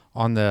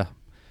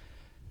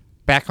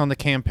back on the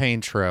campaign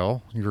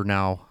trail, you're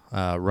now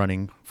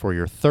running for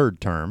your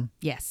third term.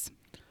 Yes.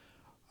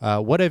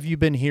 What have you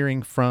been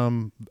hearing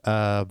from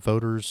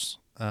voters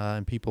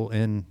and people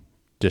in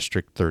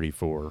District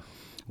 34?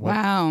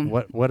 Wow.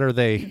 What are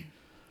they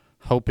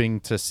hoping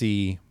to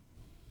see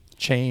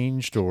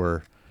changed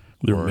or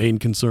Their main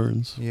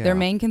concerns? Yeah. Their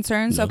main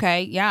concerns? Yeah.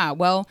 Okay. Yeah.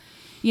 Well,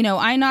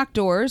 I knock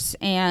doors,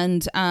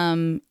 and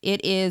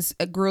it is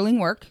a grueling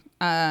work,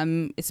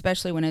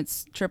 especially when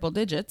it's triple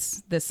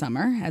digits this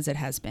summer, as it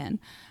has been.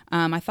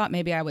 I thought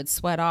maybe I would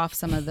sweat off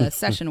some of the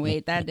session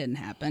weight. That didn't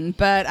happen.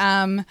 But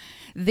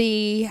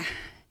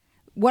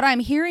what I'm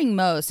hearing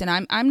most,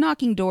 and I'm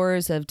knocking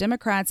doors of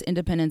Democrats,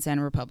 Independents,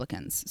 and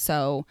Republicans.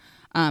 So,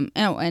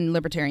 and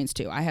Libertarians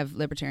too. I have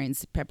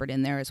Libertarians peppered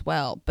in there as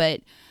well.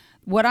 But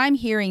what I'm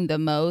hearing the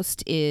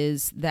most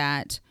is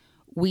that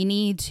we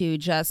need to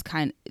just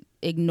kind of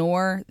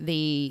ignore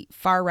the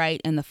far right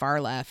and the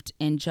far left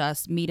and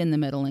just meet in the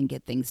middle and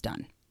get things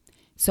done.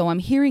 So I'm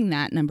hearing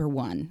that, number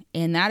one,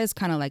 and that is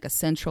kind of like a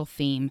central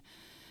theme.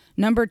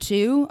 Number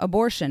two,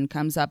 abortion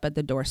comes up at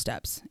the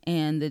doorsteps.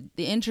 And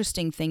the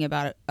interesting thing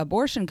about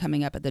abortion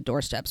coming up at the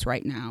doorsteps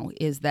right now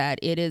is that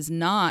it is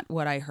not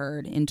what I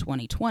heard in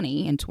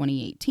 2020 and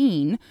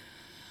 2018.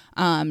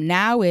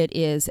 Now it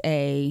is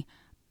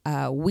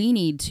we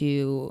need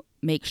to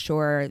make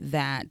sure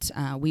that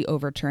we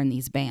overturn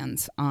these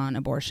bans on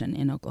abortion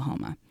in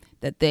Oklahoma,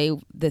 that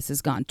this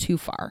has gone too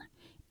far.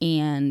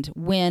 And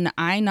when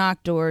I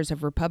knock doors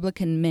of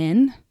Republican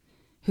men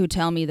who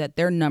tell me that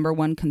their number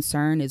one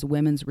concern is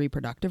women's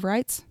reproductive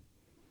rights,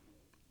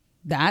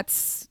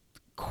 that's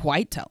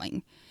quite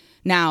telling.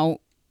 Now,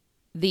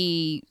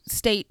 the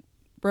state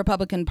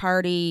Republican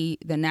Party,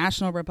 the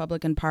national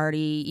Republican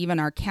Party, even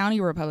our county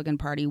Republican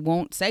Party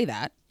won't say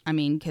that. I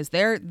mean, because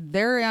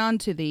they're on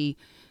to the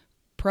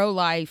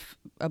pro-life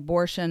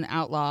abortion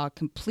outlaw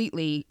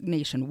completely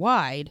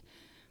nationwide,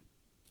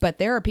 but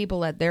there are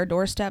people at their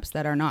doorsteps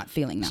that are not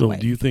feeling that way.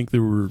 So do you think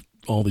there were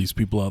all these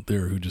people out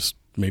there who just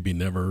maybe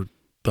never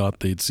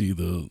thought they'd see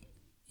the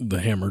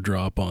hammer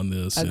drop on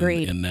this?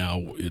 Agreed. And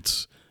now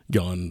it's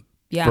gone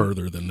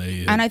further than they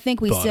had. And I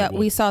think we thought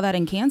saw that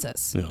in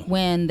Kansas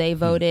when they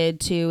voted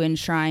to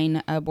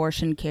enshrine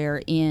abortion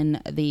care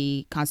in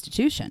the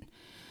Constitution,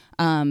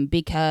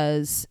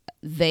 because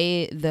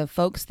the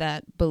folks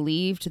that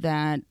believed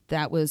that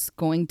was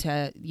going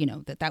to,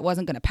 that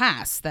wasn't going to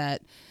pass,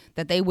 that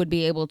they would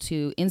be able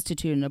to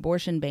institute an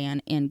abortion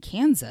ban in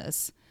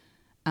Kansas,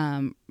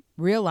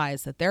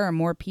 realize that there are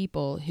more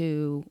people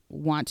who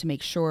want to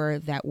make sure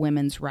that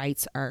women's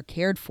rights are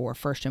cared for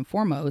first and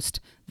foremost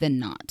than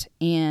not.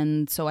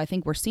 And so I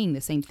think we're seeing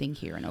the same thing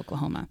here in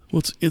Oklahoma.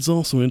 Well, it's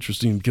also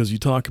interesting because you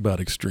talk about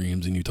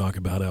extremes and you talk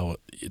about how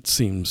it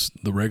seems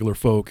the regular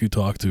folk you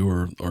talk to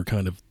are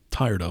kind of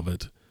tired of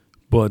it.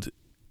 But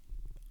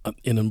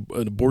an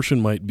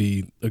abortion might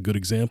be a good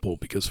example,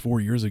 because 4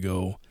 years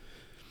ago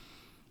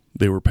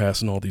they were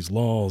passing all these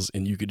laws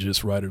and you could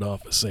just write it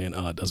off as saying,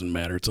 it doesn't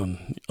matter, it's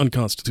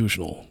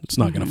unconstitutional, it's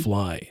not going to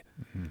fly.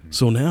 Mm-hmm.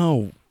 So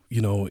now,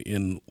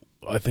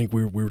 I think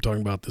we were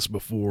talking about this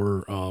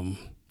before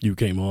you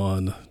came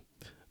on.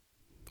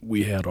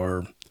 We had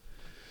our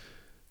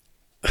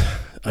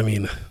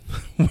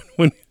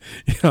when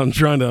I'm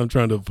trying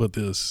to put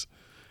this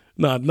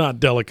not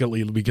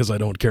delicately, because I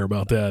don't care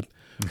about that,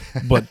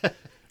 but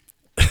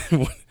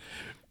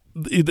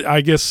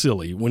I guess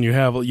silly when you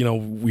have,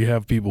 we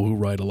have people who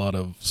write a lot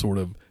of sort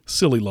of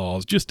silly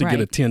laws just to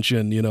get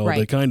attention,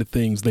 the kind of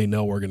things they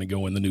know are going to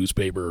go in the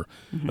newspaper.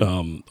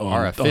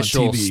 Our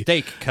official on TV.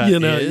 steak cut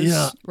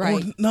is.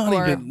 Right. Or not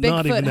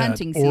Bigfoot even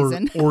hunting that.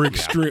 season. Or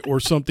extreme, or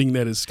something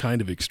that is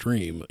kind of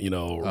extreme,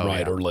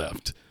 right or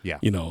left. Yeah.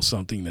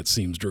 Something that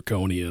seems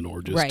draconian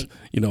or just,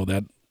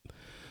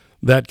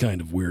 that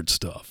kind of weird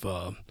stuff.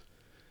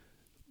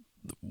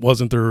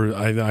 Wasn't there?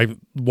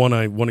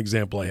 One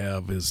example I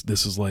have is,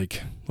 this is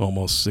like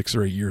almost 6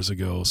 or 8 years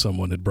ago.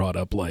 Someone had brought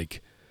up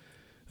like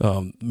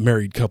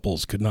married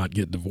couples could not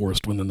get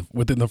divorced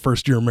within the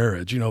first year of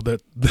marriage.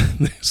 That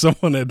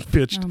someone had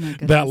pitched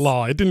that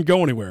law. It didn't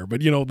go anywhere,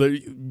 but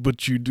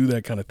but you do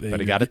that kind of thing.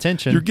 But it got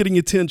attention. You're getting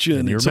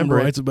attention, and someone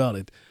writes about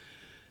it.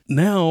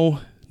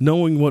 Now,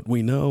 knowing what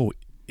we know,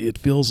 it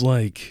feels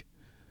like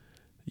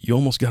you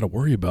almost got to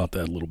worry about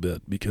that a little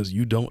bit, because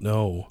you don't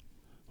know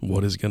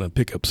what is going to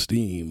pick up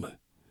steam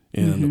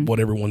and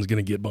what everyone's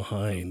going to get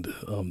behind.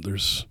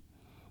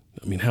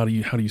 How do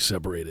you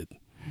separate it?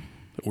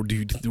 Or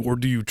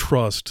do you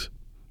trust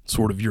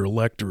sort of your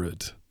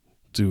electorate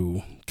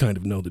to kind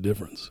of know the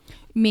difference?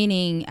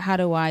 Meaning, how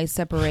do I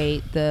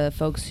separate the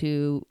folks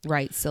who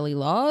write silly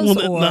laws?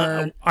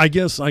 Well, I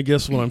guess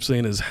what I'm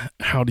saying is,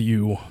 how do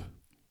you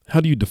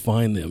how do you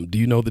define them? Do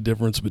you know the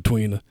difference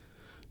between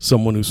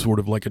someone who's sort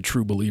of like a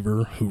true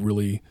believer who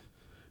really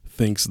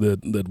thinks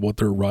that what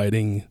they're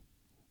writing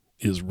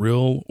is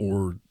real,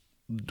 or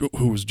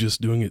who's just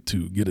doing it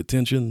to get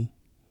attention,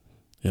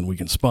 and we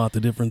can spot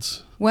the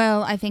difference?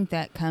 Well, I think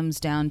that comes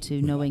down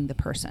to knowing the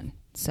person.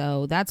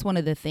 So that's one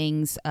of the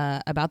things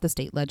about the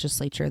state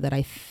legislature that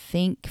I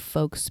think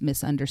folks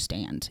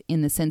misunderstand,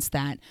 in the sense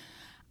that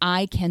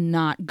I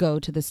cannot go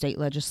to the state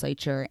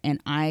legislature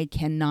and I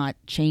cannot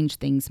change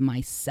things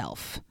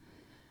myself.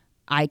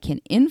 I can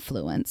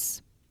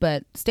influence,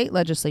 but state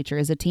legislature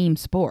is a team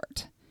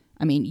sport.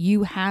 I mean,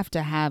 you have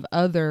to have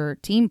other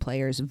team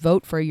players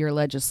vote for your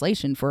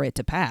legislation for it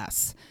to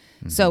pass.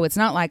 Mm-hmm. So it's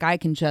not like I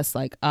can just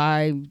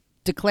I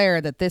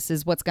declare that this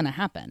is what's going to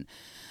happen.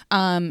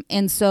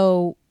 And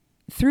so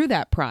through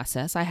that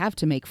process, I have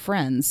to make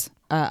friends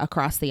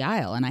across the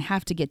aisle, and I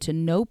have to get to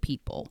know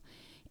people.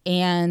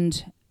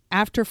 And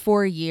after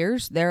 4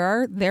 years, there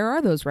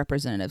are those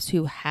representatives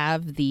who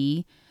have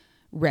the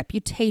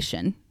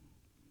reputation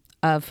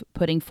of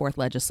putting forth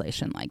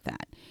legislation like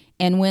that.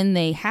 And when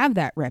they have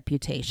that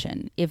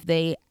reputation, if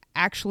they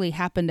actually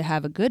happen to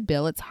have a good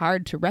bill, it's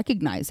hard to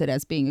recognize it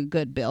as being a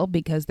good bill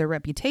because their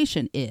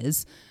reputation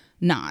is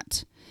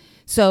not.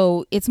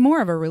 So it's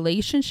more of a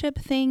relationship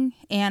thing.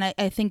 And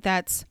I think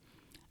that's,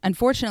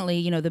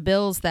 unfortunately, the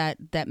bills that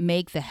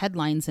make the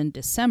headlines in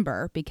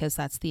December, because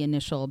that's the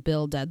initial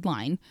bill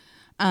deadline,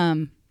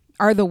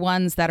 are the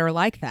ones that are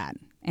like that.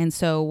 And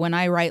so when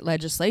I write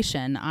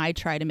legislation, I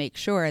try to make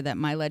sure that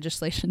my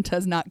legislation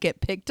does not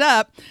get picked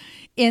up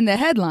in the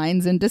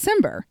headlines in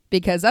December,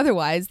 because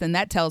otherwise then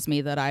that tells me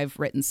that I've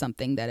written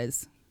something that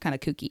is kind of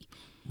kooky.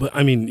 But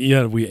I mean,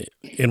 yeah,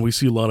 we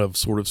see a lot of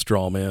sort of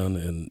straw man,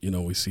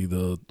 and we see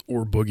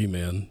or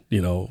boogeyman,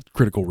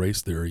 critical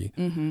race theory.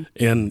 Mm-hmm.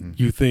 And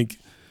you think,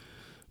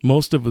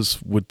 most of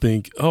us would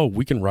think, oh,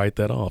 we can write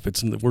that off.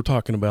 We're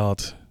talking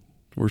about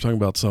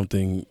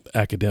something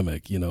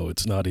academic,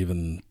 it's not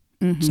even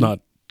it's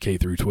not K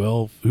through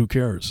 12, who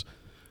cares?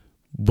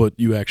 But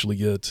you actually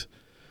get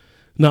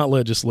not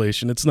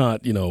legislation. It's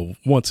not,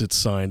 once it's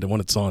signed and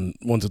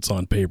once it's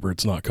on paper,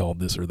 it's not called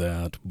this or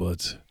that,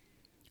 but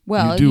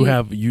we do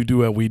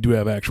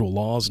have actual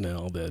laws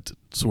now that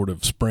sort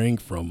of sprang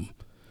from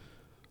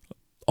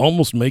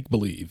almost make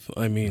believe.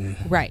 I mean,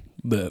 right.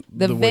 The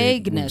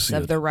vagueness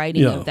of the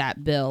writing of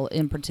that bill,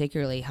 in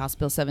particularly House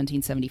Bill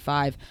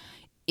 1775,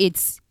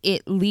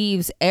 it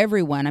leaves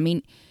everyone. I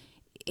mean,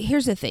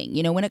 here's the thing,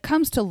 when it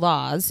comes to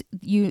laws,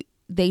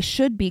 they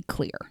should be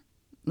clear,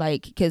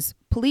 because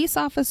police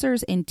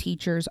officers and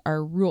teachers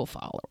are rule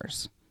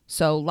followers.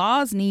 So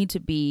laws need to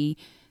be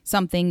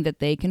something that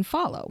they can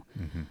follow.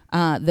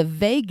 Mm-hmm. The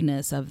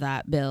vagueness of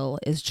that bill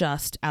is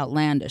just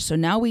outlandish. So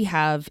now we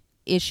have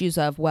issues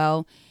of,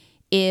 well,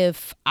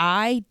 if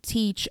I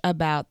teach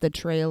about the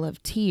Trail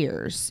of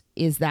Tears,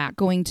 is that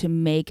going to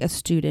make a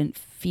student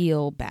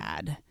feel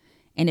bad?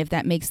 And if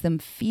that makes them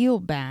feel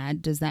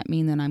bad, does that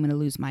mean that I'm going to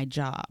lose my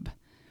job?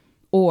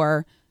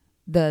 Or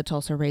the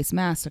Tulsa Race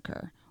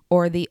Massacre,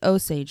 or the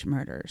Osage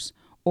murders,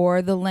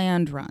 or the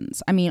land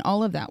runs. I mean,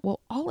 all of that. Well,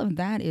 all of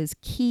that is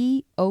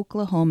key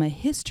Oklahoma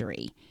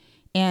history.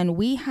 And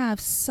we have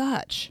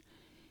such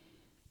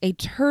a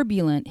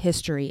turbulent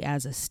history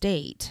as a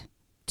state.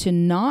 To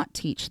not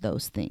teach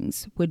those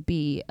things would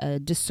be a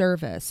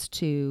disservice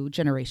to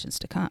generations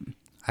to come.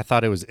 I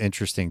thought it was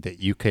interesting that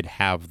you could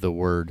have the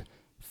word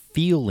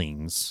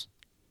feelings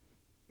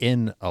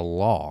in a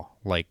law,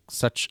 like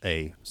such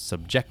a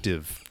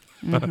subjective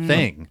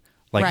thing.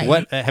 Like, right.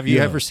 What have you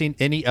ever seen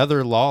any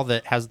other law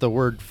that has the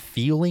word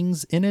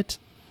feelings in it?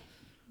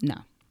 No.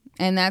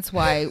 And that's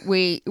why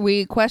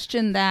we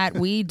questioned that,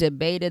 we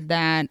debated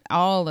that,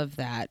 all of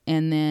that.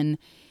 And then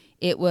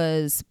it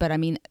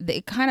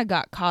kind of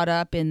got caught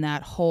up in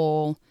that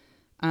whole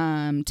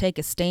take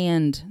a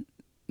stand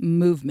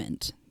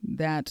movement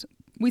that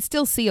we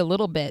still see a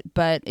little bit,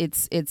 but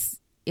its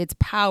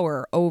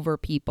power over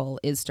people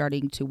is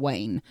starting to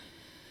wane.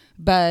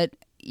 But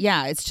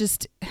yeah, it's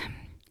just,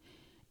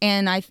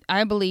 and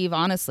I believe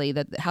honestly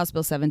that House Bill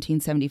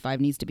 1775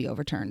 needs to be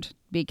overturned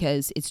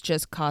because it's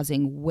just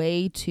causing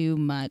way too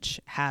much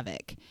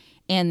havoc.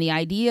 And the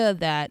idea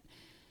that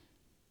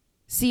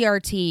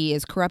CRT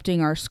is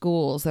corrupting our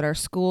schools, that our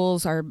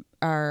schools are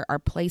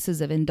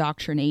places of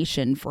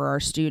indoctrination for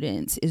our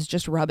students is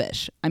just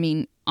rubbish. I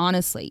mean,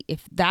 honestly,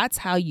 if that's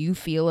how you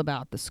feel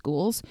about the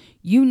schools,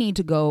 you need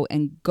to go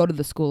to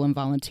the school and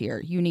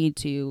volunteer. You need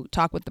to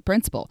talk with the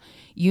principal.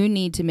 You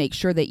need to make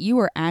sure that you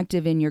are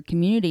active in your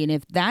community. And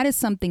if that is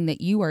something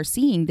that you are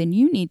seeing, then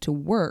you need to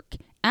work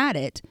at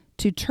it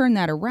to turn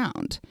that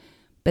around.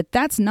 But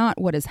that's not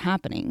what is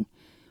happening.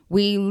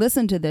 We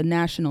listen to the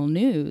national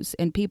news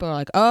and people are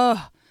like,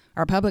 oh,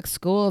 our public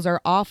schools are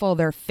awful.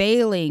 They're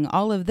failing,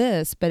 all of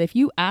this. But if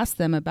you ask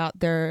them about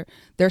their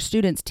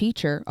student's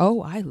teacher,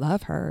 oh, I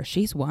love her.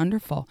 She's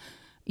wonderful.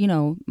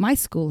 My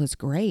school is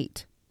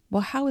great.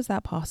 Well, how is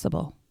that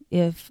possible?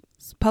 If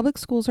public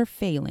schools are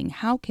failing,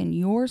 how can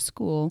your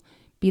school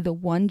be the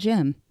one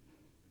gem?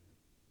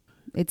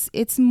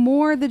 It's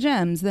more the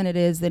gems than it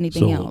is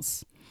anything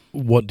else.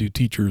 what do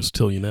teachers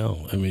tell you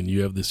now? I mean,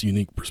 you have this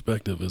unique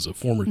perspective as a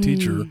former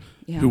teacher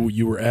who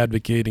you were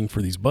advocating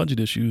for these budget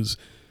issues.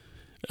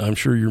 I'm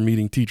sure you're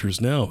meeting teachers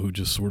now who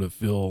just sort of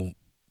feel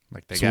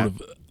like they sort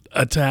got of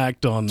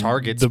attacked on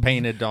targets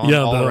painted on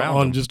all around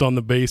on them. just on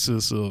the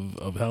basis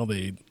of how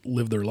they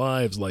live their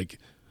lives, like,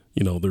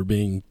 you know, they're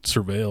being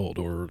surveilled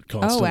or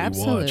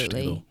constantly watched.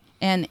 You know?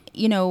 And,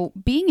 you know,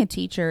 being a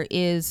teacher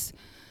is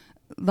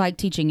like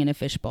teaching in a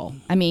fishbowl.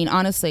 I mean,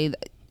 honestly,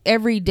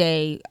 every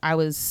day I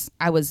was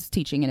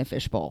teaching in a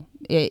fishbowl.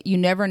 You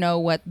never know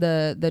what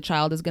the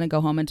child is going to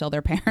go home and tell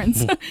their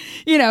parents,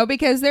 you know,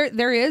 because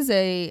there is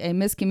a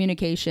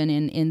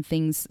miscommunication in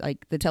things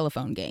like the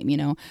telephone game, you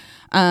know.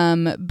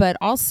 But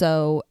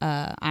also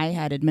I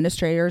had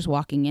administrators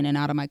walking in and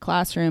out of my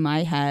classroom.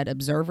 I had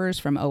observers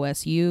from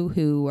OSU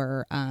who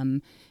were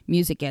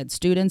music ed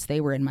students. They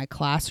were in my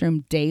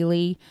classroom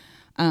daily.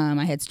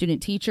 I had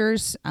student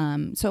teachers.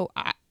 So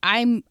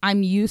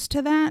I'm used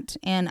to that,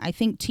 and I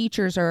think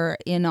teachers are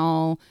in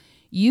all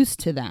used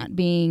to that,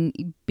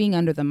 being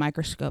under the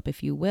microscope,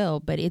 if you will,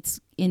 but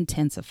it's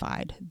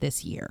intensified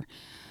this year.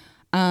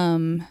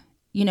 You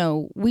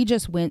know, we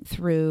just went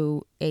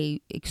through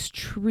a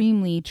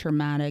extremely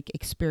traumatic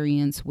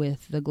experience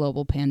with the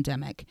global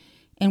pandemic,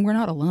 and we're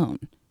not alone.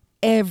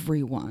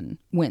 Everyone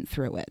went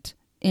through it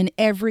in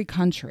every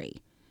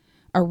country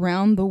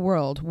around the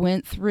world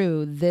went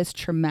through this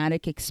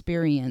traumatic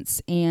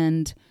experience.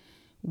 And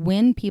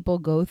when people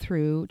go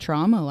through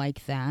trauma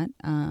like that,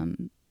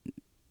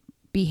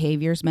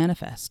 behaviors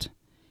manifest.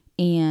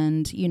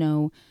 And, you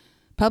know,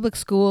 public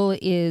school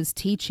is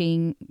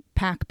teaching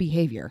pack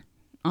behavior,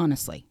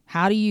 honestly.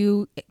 How do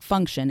you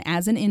function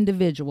as an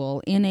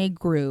individual in a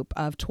group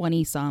of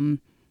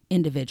 20-some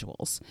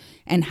individuals?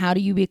 And how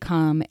do you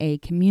become a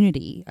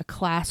community, a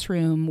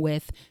classroom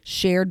with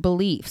shared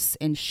beliefs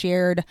and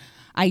shared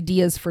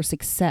ideas for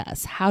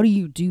success? How do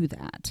you do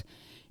that?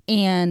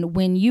 And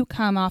when you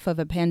come off of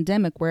a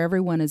pandemic where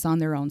everyone is on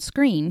their own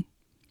screen,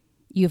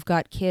 you've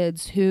got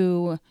kids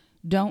who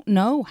don't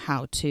know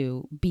how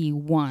to be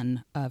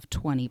one of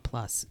 20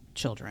 plus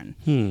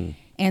children.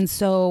 And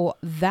so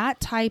that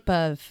type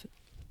of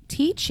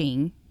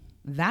teaching,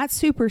 that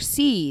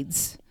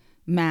supersedes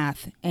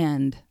math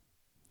and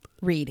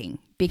reading,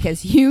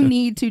 because you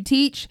need to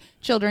teach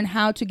children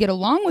how to get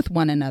along with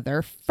one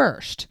another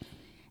first.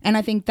 And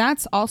I think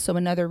that's also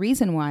another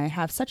reason why I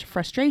have such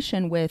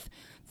frustration with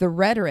the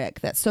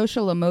rhetoric that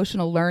social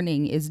emotional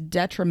learning is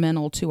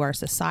detrimental to our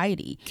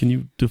society. Can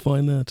you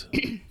define that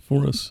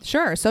for us?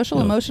 Sure.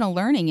 Social emotional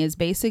learning is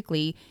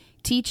basically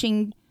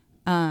teaching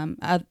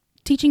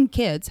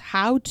kids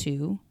how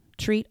to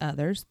treat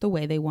others the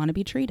way they want to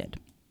be treated.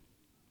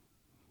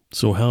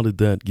 So how did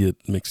that get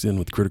mixed in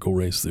with critical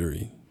race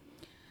theory?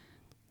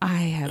 I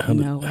have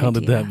no idea. How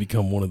did that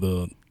become one of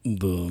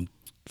the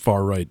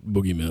far-right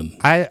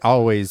boogeymen? I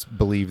always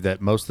believe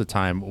that most of the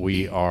time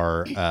we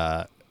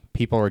are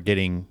people are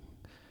getting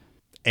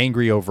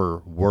angry over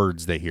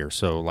words they hear.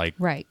 So like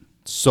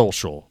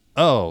social.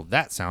 Oh,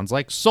 that sounds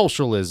like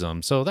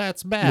socialism, so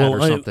that's bad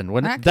or something.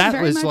 When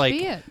that was like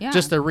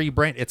just a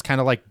rebrand, it's kind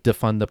of like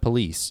defund the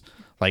police,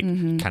 like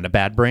kind of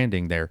bad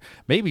branding there.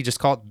 Maybe just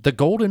call it the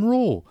golden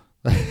rule.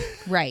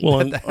 Right.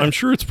 Well, I'm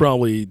sure it's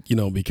probably, you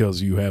know,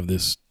 because you have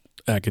this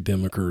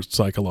academic or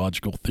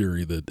psychological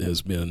theory that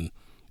has been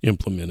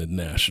implemented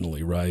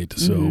nationally, right?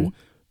 So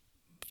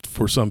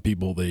for some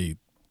people, they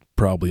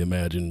probably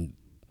imagine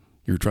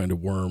you're trying to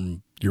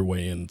worm your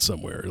way in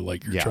somewhere,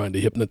 like you're trying to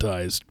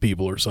hypnotize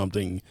people or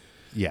something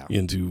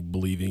into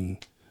believing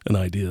an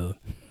idea.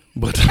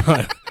 But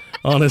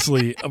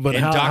honestly, but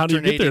how do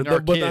you get there?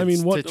 But I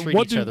mean, what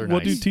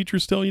do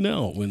teachers tell you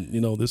now when,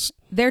 you know, this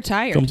they're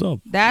tired comes up?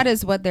 That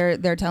is what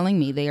they're telling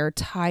me. They are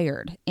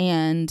tired,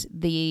 and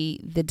the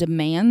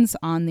demands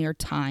on their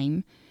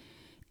time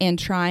and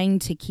trying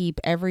to keep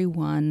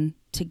everyone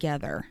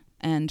together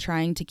and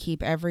trying to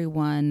keep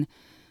everyone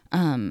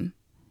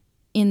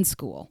in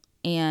school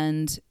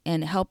and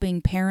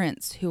helping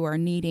parents who are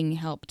needing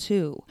help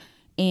too,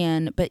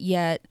 but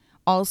yet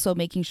also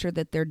making sure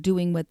that they're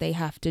doing what they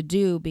have to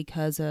do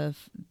because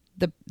of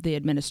the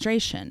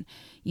administration.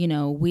 You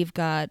know, we've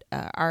got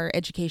our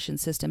education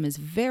system is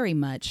very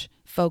much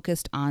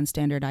focused on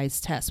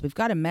standardized tests. We've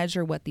got to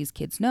measure what these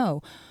kids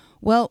know.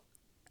 Well,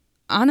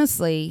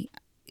 honestly,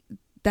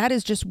 that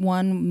is just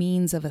one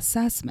means of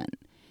assessment.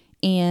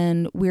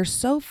 And we're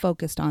so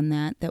focused on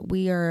that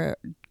we are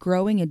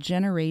growing a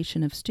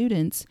generation of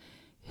students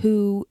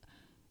who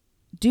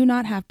do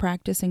not have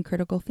practice in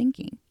critical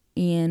thinking.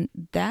 And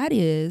that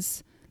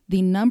is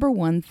the number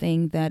one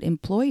thing that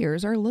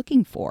employers are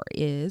looking for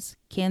is,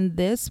 can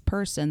this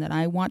person that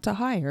I want to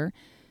hire,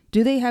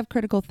 do they have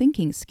critical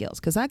thinking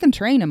skills? Because I can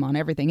train them on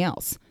everything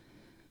else.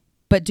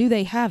 But do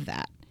they have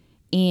that?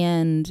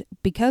 And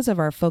because of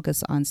our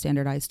focus on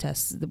standardized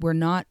tests, we're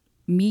not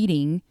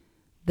meeting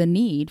the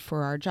need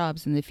for our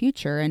jobs in the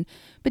future.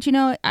 But you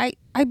know,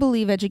 I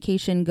believe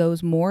education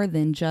goes more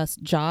than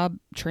just job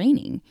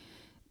training.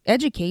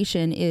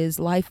 Education is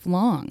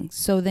lifelong.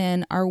 So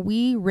then are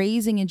we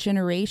raising a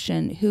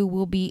generation who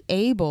will be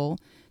able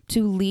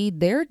to lead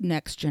their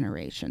next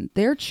generation,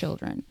 their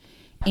children?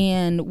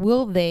 And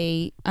will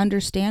they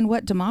understand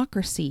what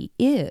democracy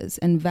is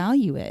and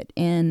value it?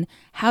 And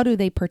how do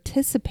they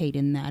participate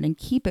in that and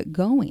keep it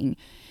going?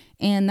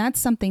 And that's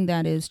something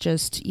that is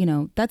just,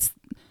 that's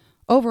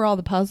overall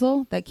the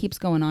puzzle that keeps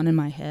going on in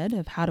my head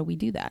of how do we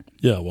do that?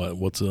 Yeah.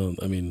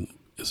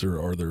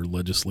 Are there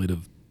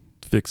legislative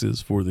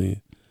fixes for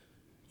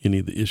any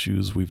of the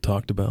issues we've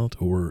talked about?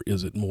 Or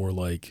is it more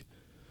like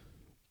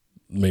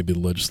maybe the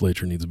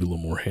legislature needs to be a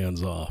little more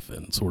hands off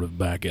and sort of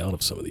back out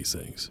of some of these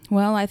things?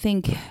 Well, I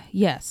think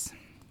yes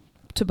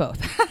to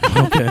both.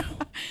 Okay.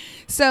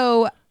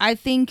 So I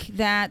think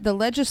that the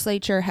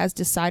legislature has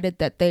decided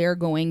that they are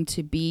going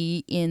to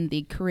be in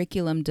the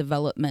curriculum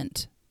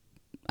development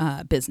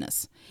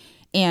business.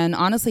 And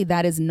honestly,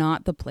 that is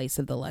not the place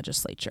of the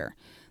legislature.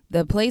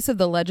 The place of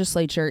the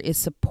legislature is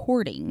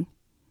supporting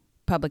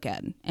public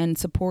ed and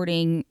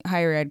supporting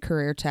higher ed,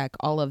 career tech,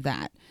 all of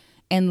that,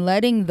 and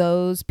letting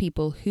those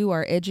people who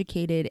are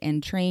educated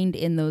and trained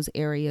in those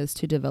areas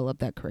to develop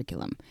that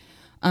curriculum.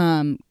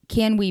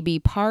 Can we be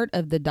part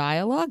of the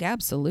dialogue?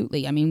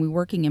 Absolutely. I mean, we're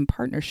working in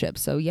partnership.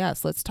 So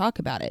yes, let's talk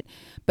about it.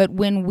 But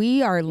when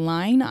we are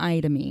line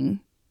iteming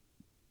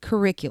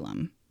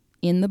curriculum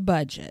in the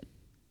budget,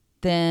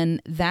 then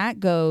that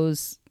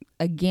goes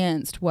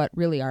against what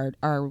really our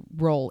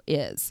role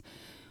is.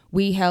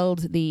 We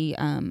held the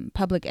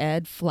public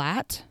ed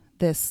flat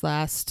this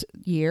last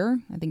year.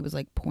 I think it was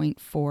like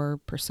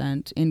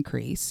 0.4%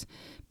 increase,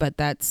 but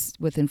that's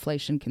with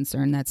inflation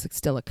concern, that's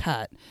still a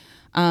cut.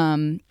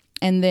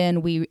 And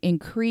then we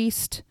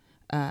increased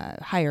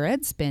higher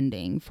ed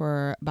spending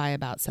by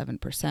about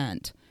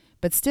 7%.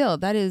 But still,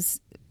 that is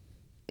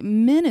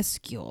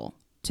minuscule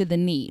to the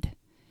need.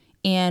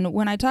 And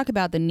when I talk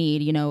about the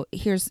need,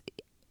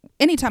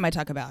 anytime I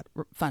talk about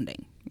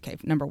funding, okay,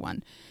 number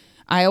one,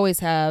 I always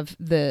have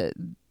the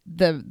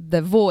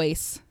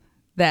voice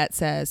that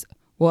says,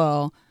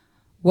 well,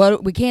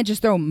 we can't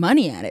just throw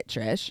money at it,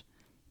 Trish.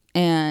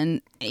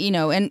 And,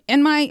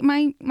 and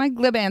my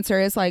glib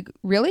answer is like,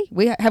 really?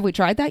 Have we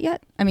tried that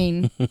yet? I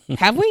mean,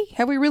 have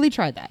we really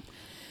tried that?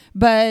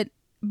 But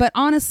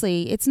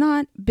honestly, it's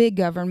not big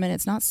government.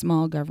 It's not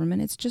small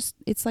government.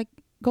 It's like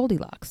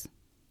Goldilocks,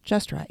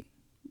 just right.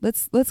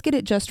 Let's get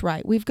it just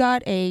right. We've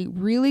got a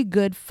really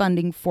good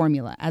funding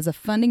formula. As a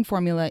funding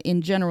formula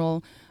in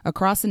general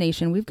across the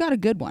nation, we've got a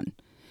good one.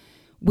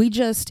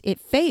 It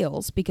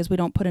fails because we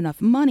don't put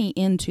enough money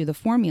into the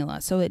formula.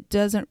 So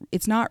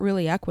it's not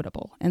really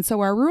equitable. And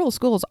so our rural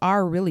schools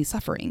are really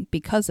suffering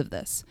because of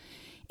this.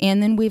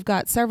 And then we've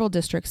got several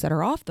districts that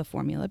are off the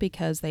formula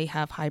because they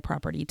have high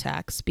property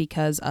tax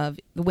because of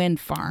the wind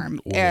farm,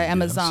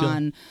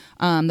 Amazon,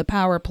 the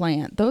power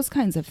plant, those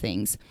kinds of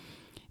things.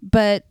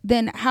 But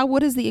then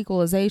what is the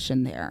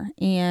equalization there?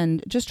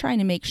 And just trying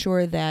to make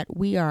sure that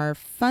we are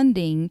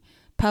funding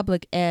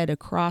public ed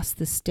across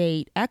the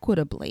state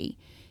equitably.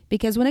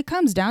 Because when it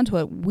comes down to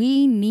it,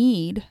 we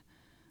need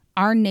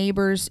our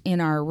neighbors in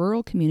our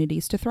rural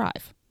communities to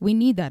thrive. We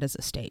need that as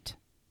a state.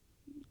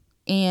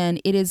 And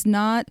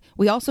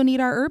we also need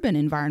our urban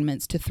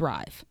environments to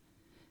thrive.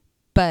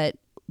 But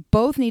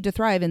both need to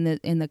thrive, and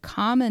the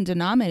common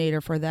denominator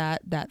for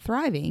that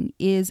thriving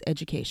is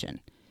education.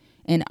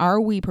 And are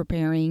we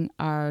preparing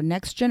our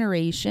next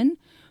generation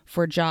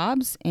for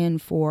jobs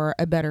and for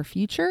a better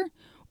future,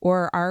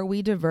 or are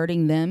we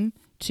diverting them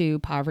to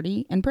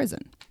poverty and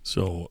prison?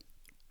 So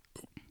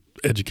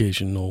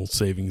educational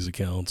savings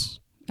accounts,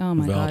 God,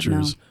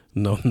 vouchers,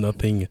 no.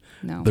 Nothing.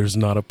 No. There's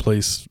not a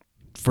place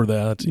for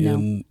that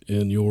in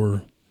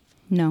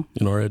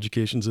our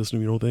education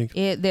system, you don't think?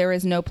 There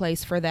is no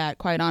place for that,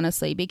 quite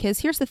honestly, because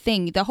here's the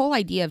thing, the whole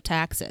idea of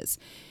taxes,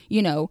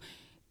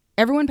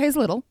 everyone pays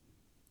little.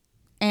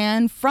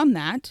 And from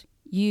that,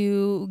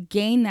 you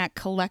gain that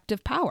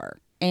collective power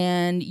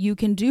and you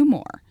can do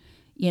more,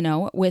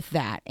 with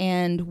that.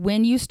 And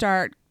when you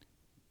start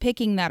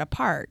picking that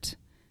apart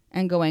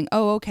and going,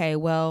 oh, okay,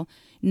 well,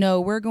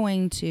 no, we're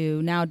going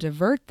to now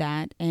divert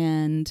that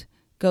and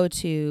go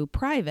to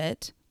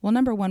private. Well,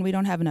 number one, we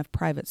don't have enough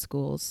private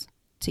schools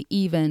to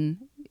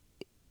even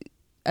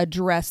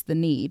address the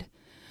need.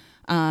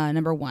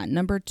 Number one.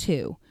 Number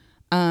two,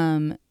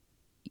 that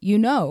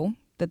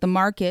the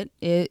market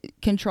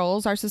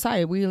controls our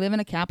society. We live in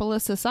a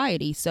capitalist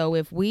society. So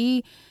if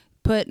we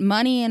put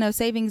money in a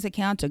savings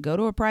account to go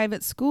to a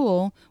private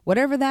school,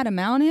 whatever that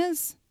amount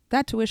is,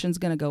 that tuition's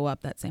going to go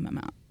up that same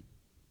amount.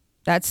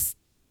 That's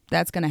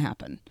going to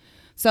happen.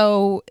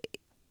 So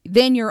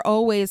then you're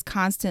always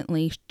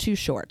constantly too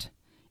short.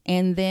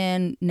 And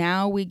then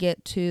now we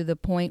get to the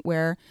point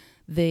where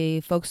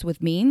the folks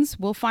with means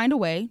will find a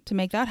way to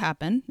make that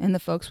happen, and the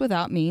folks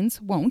without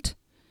means won't.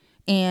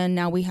 And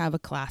now we have a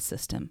class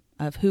system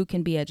of who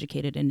can be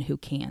educated and who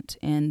can't.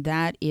 And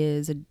that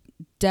is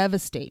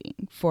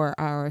devastating for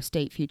our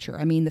state future.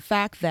 I mean, the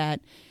fact that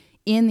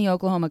in the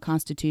Oklahoma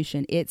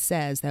Constitution, it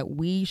says that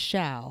we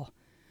shall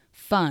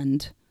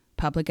fund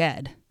public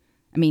ed.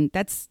 I mean,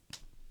 that's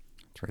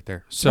It's right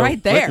there. So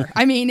right there.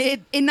 I mean,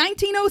 in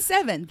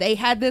 1907, they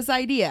had this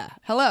idea.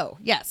 Hello.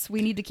 Yes,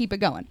 we need to keep it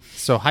going.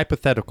 So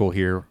hypothetical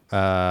here,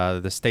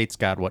 the state's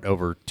got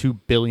over $2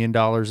 billion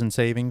in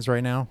savings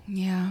right now.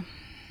 Yeah.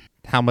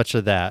 How much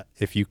of that,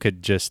 if you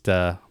could just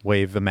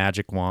wave a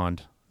magic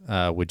wand,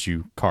 would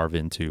you carve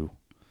into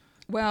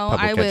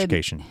public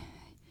education?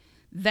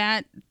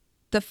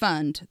 The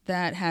fund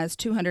that has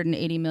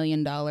 $280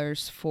 million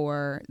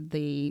for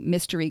the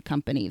mystery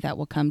company that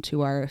will come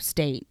to our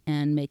state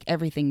and make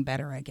everything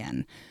better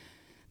again.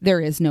 There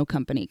is no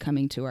company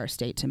coming to our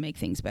state to make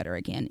things better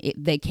again.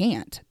 They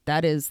can't.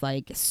 That is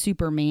like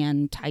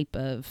Superman type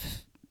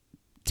of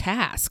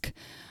task.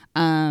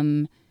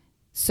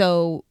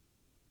 So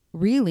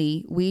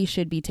really, we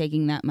should be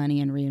taking that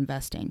money and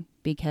reinvesting,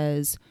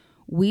 because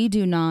we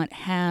do not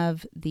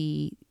have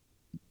the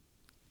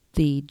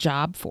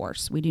job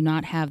force. We do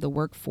not have the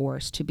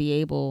workforce to be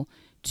able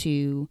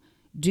to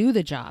do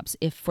the jobs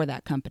if for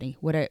that company,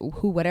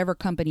 whatever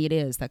company it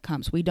is that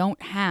comes. We don't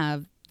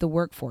have the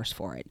workforce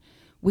for it.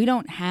 We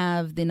don't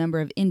have the number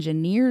of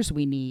engineers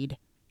we need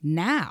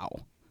now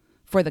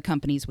for the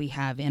companies we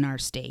have in our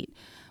state.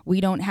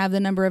 We don't have the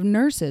number of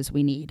nurses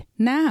we need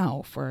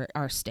now for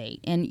our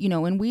state. And,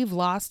 and we've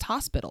lost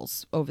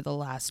hospitals over the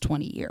last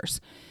 20 years.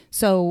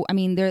 So, I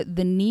mean,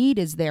 the need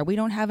is there. We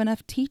don't have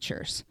enough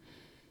teachers.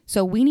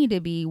 So we need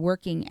to be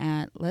working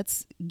at,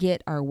 let's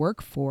get our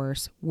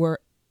workforce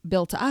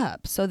built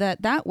up so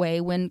that way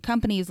when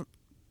companies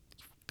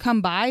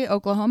come by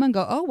Oklahoma and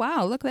go, oh,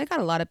 wow, look, they got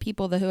a lot of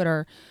people that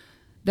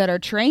are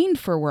trained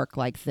for work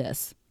like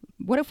this.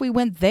 What if we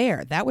went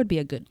there? That would be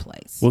a good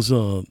place. Was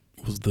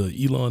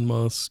the Elon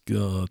Musk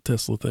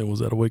Tesla thing, was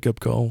that a wake-up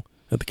call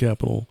at the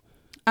Capitol?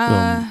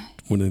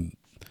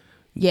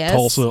 Yes.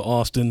 Tulsa,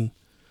 Austin.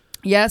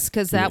 Yes,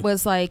 because that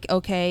was like,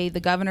 okay, the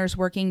governor's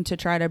working to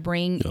try to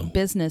bring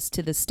business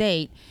to the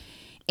state.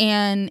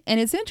 And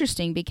it's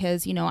interesting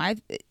because,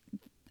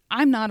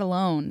 I'm not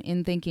alone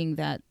in thinking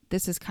that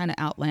this is kind of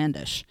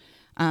outlandish.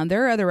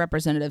 There are other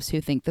representatives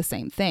who think the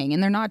same thing,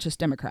 and they're not just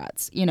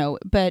Democrats,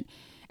 But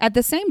at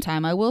the same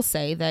time, I will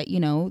say that,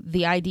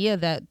 the idea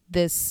that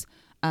this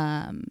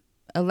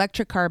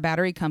electric car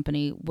battery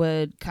company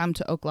would come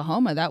to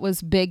Oklahoma, that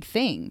was a big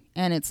thing.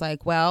 And it's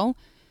like, well,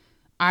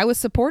 I was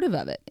supportive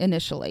of it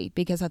initially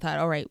because I thought,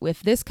 all right,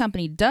 if this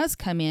company does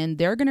come in,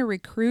 they're going to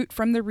recruit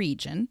from the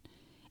region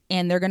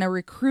and they're going to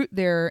recruit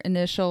their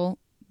initial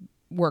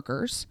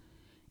workers,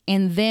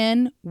 and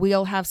then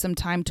we'll have some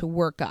time to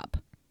work up.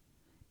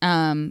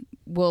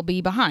 We'll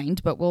be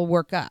behind, but we'll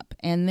work up.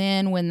 And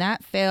then when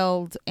that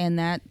failed and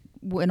that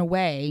went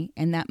away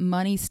and that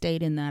money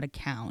stayed in that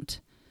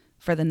account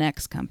for the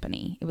next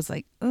company, it was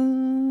like,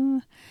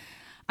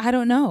 I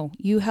don't know.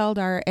 You held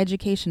our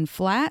education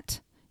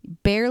flat,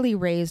 barely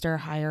raised our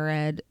higher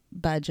ed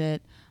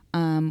budget.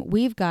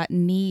 We've got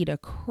need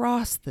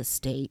across the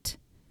state,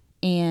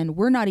 and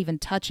we're not even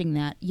touching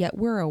that, yet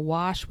we're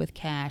awash with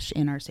cash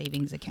in our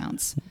savings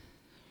accounts.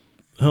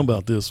 How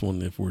about this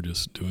one if we're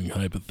just doing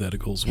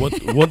hypotheticals?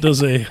 What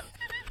does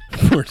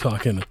we're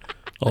talking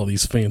all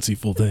these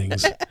fanciful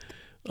things.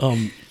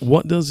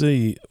 What does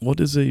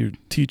a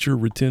teacher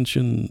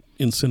retention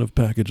incentive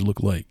package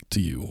look like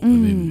to you?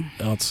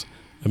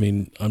 I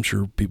mean, I'm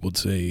sure people would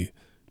say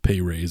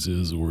pay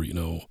raises or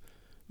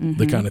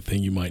the kind of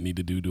thing you might need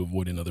to do to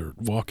avoid another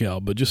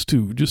walkout, but just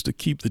to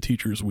keep the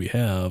teachers we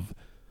have,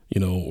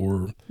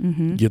 or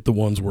get the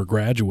ones we're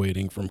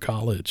graduating from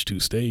college to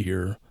stay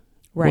here.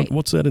 Right.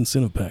 What's that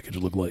incentive package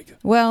look like?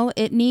 Well,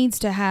 it needs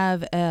to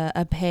have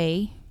a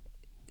pay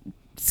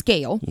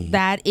scale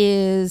that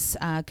is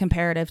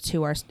comparative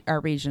to our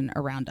region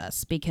around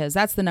us, because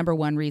that's the number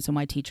one reason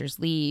why teachers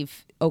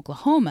leave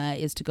Oklahoma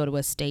is to go to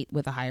a state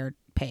with a higher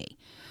pay.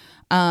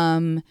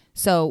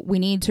 So we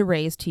need to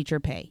raise teacher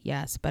pay,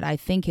 yes, but I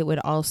think it would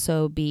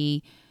also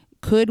be,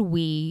 could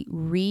we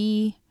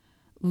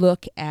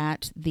re-look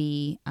at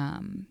the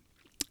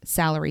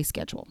salary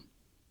schedule?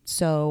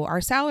 So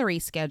our salary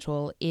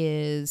schedule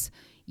is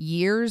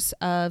years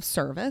of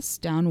service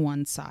down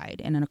one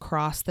side and an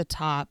across the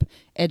top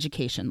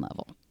education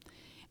level.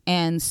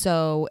 And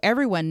so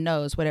everyone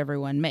knows what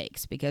everyone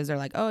makes because they're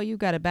like, oh, you've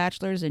got a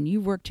bachelor's and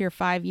you've worked here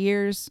 5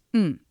 years.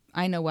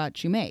 I know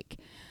what you make.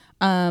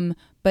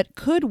 But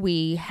could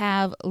we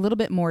have a little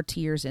bit more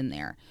tiers in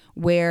there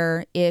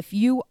where if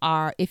you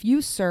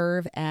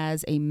serve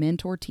as a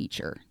mentor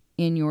teacher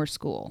in your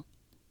school,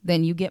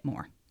 then you get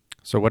more.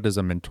 So what does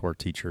a mentor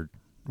teacher,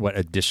 what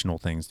additional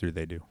things do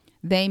they do?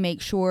 They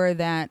make sure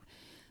that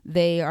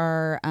they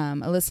are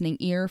a listening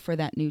ear for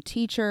that new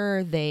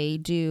teacher. They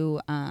do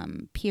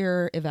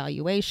peer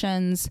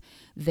evaluations.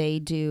 They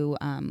do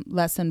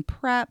lesson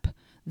prep.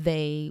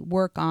 They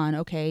work on,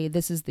 okay,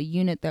 this is the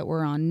unit that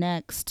we're on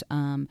next.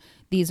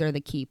 These are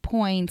the key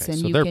points, Okay,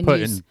 and so you they're can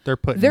putting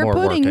they're more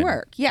putting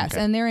work in. yes,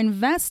 Okay. and they're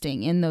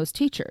investing in those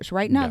teachers.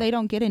 Right now, Yeah. they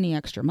don't get any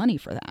extra money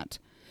for that.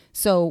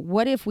 So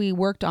what if we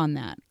worked on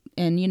that?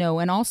 And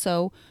and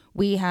also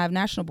we have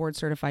national board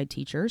certified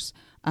teachers.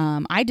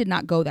 I did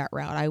not go that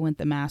route. I went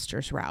the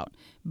master's route.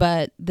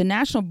 But the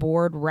national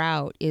board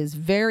route is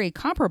very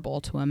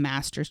comparable to a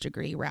master's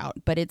degree route,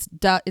 but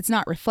it's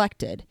not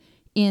reflected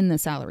in the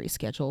salary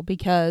schedule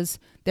because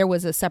there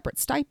was a separate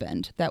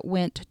stipend that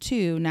went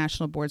to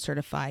national board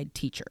certified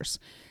teachers.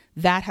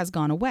 That has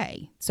gone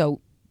away.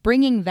 So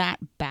bringing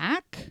that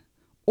back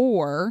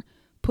or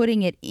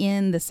putting it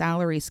in the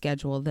salary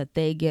schedule that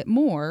they get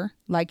more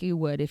like you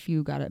would if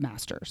you got a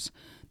master's,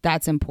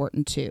 that's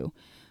important too.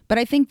 But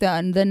I think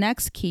the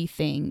next key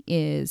thing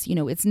is,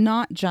 it's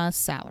not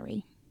just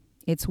salary.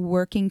 It's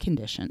working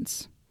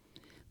conditions.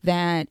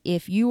 That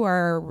if you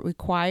are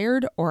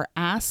required or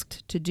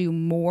asked to do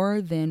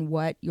more than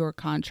what your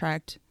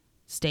contract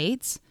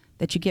states,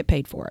 that you get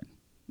paid for it.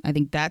 I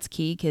think that's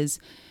key because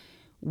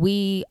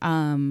we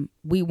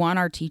want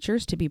our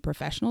teachers to be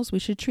professionals. We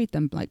should treat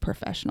them like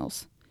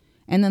professionals.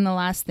 And then the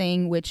last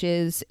thing, which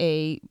is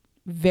a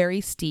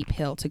very steep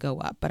hill to go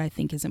up, but I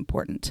think is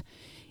important,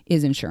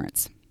 is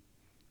insurance.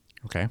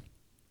 Okay.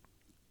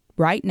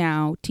 Right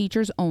now,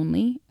 teachers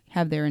only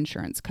have their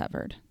insurance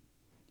covered.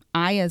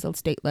 I, as a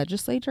state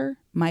legislator,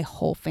 my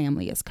whole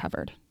family is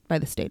covered by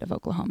the state of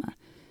Oklahoma.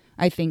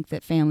 I think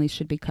that families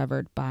should be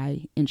covered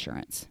by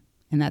insurance.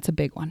 And that's a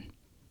big one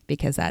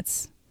because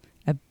that's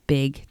a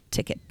big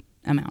ticket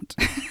amount.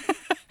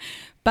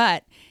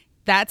 But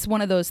that's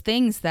one of those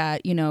things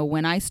that,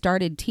 when I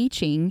started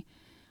teaching,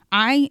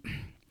 I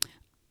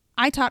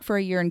taught for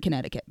a year in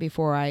Connecticut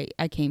before I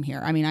came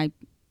here. I mean,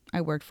 I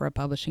worked for a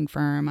publishing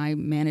firm. I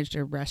managed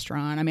a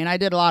restaurant. I mean, I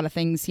did a lot of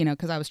things,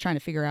 because I was trying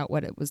to figure out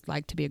what it was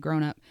like to be a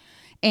grown-up.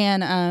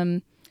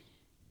 And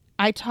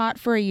I taught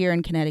for a year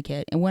in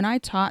Connecticut. And when I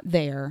taught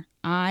there,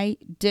 I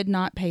did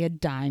not pay a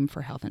dime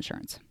for health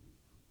insurance.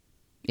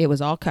 It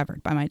was all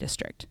covered by my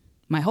district.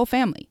 My whole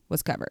family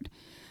was covered.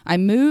 I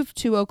moved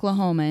to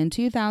Oklahoma in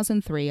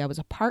 2003. I was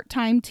a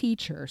part-time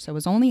teacher, so it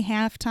was only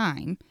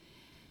half-time.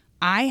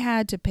 I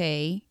had to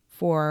pay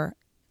for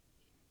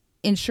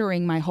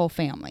insuring my whole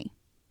family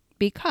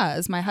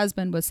because my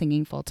husband was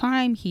singing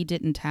full-time. He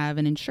didn't have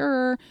an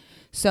insurer,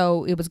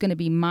 so it was going to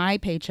be my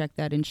paycheck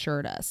that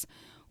insured us.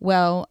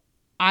 Well,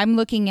 I'm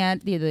looking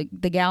at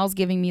the gals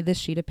giving me this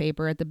sheet of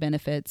paper at the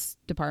benefits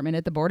department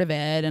at the Board of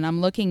Ed, and I'm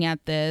looking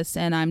at this,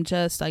 and I'm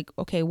just like,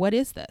 okay, what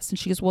is this? And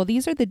she goes, well,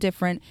 these are the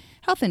different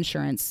health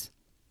insurance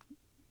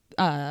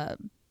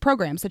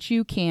programs that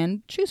you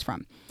can choose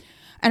from.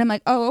 And I'm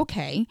like, oh,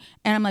 okay.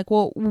 And I'm like,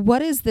 well,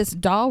 what is this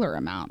dollar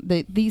amount,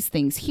 these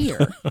things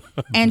here?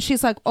 And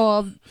she's like,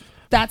 oh,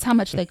 that's how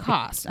much they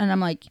cost. And I'm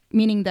like,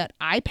 meaning that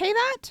I pay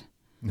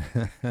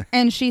that?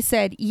 And she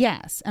said,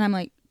 yes. And I'm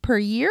like, per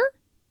year?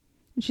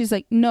 And she's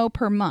like, no,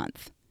 per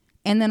month.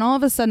 And then all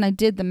of a sudden I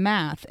did the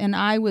math, and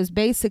I was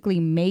basically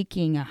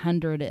making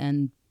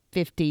 $150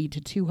 to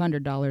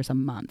 $200 a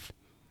month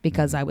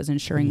because I was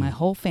insuring my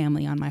whole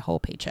family on my whole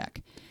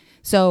paycheck.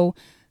 So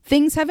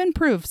things have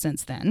improved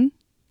since then.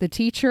 The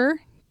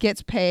teacher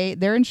gets paid,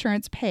 their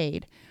insurance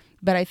paid.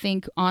 But I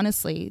think,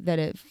 honestly, that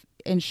if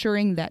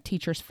insuring that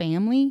teacher's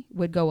family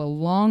would go a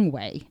long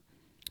way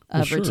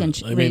of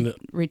retention. I mean,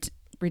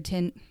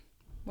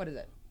 what is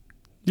it?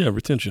 Yeah,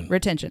 retention.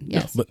 Retention,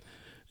 yes.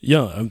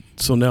 Yeah, but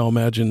so now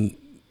imagine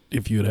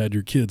if you had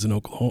your kids in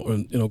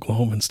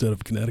Oklahoma instead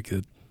of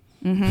Connecticut.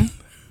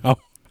 Mm-hmm.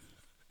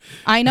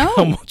 I know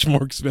how much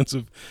more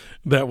expensive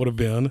that would have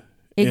been.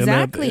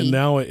 Exactly. And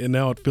now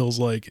it feels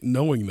like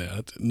knowing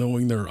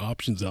there are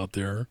options out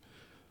there,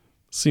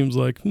 seems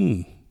like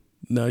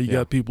now you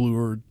got people who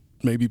are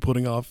maybe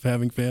putting off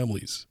having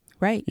families,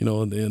 right?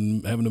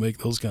 And having to make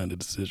those kind of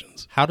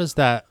decisions. How does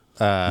that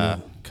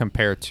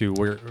compare to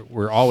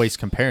we're always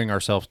comparing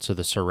ourselves to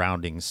the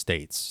surrounding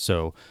states?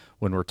 So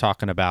when we're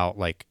talking about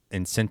like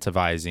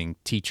incentivizing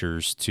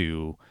teachers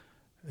to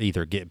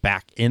either get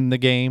back in the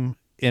game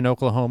in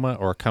Oklahoma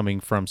or coming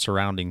from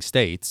surrounding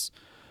states.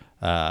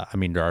 Do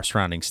our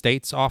surrounding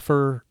states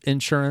offer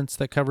insurance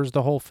that covers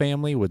the whole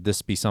family? Would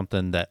this be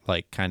something that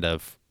like kind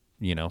of,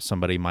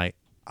 somebody might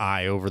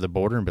eye over the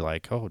border and be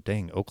like, oh,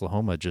 dang,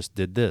 Oklahoma just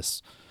did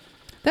this?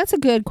 That's a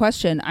good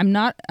question. I'm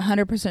not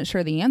 100%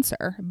 sure the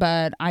answer,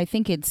 but I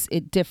think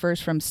it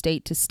differs from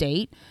state to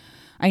state.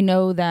 I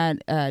know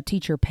that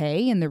teacher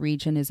pay in the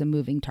region is a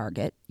moving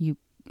target. You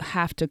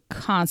have to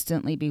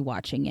constantly be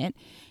watching it,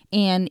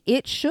 and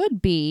it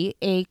should be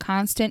a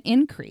constant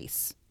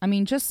increase. I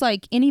mean, just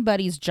like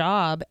anybody's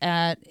job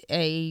at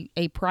a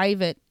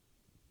private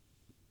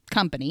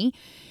company,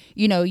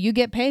 you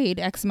get paid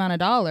X amount of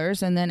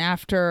dollars, and then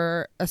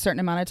after a certain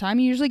amount of time,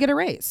 you usually get a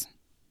raise.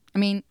 I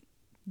mean,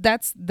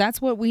 that's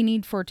what we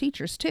need for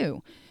teachers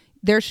too.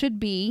 There should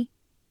be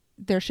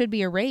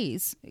a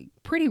raise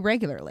pretty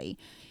regularly.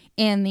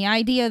 And the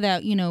idea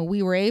that,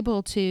 we were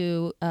able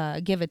to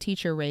give a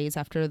teacher raise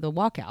after the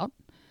walkout,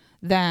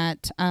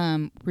 that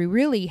we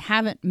really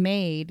haven't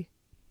made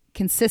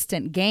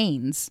consistent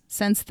gains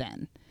since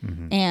then.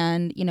 Mm-hmm.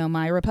 And,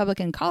 my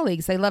Republican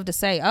colleagues, they love to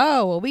say,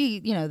 oh, well,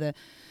 we,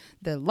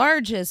 the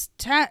largest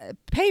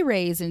pay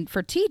raise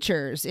for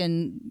teachers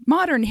in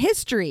modern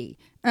history.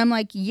 And I'm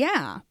like,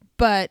 yeah,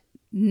 but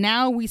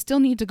now we still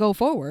need to go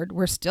forward.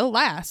 We're still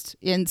last.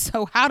 And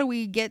so how do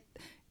we get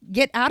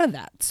out of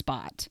that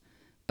spot?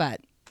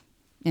 But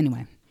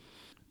anyway.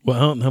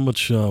 Well, how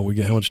much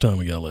time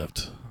we got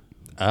left?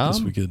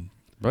 Guess we could.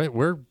 Right,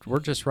 we're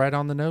just right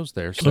on the nose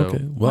there. So.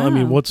 Okay. Well, wow. I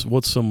mean,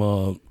 what's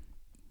some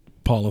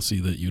policy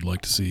that you'd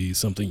like to see?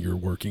 Something you're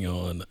working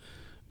on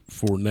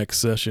for next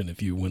session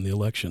if you win the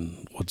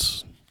election?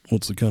 What's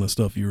the kind of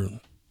stuff you're?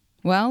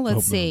 Well,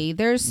 let's see.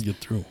 There's get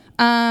through.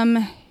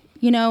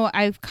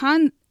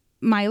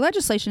 My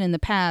legislation in the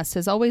past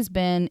has always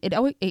been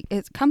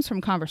it comes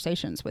from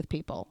conversations with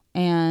people,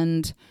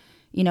 and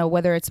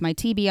whether it's my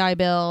TBI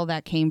bill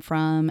that came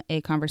from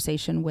a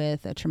conversation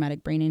with a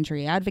traumatic brain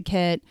injury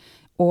advocate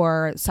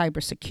or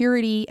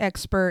cybersecurity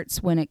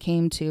experts when it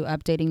came to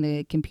updating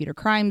the Computer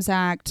Crimes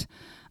Act,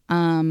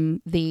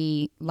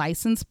 the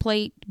license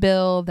plate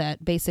bill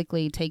that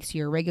basically takes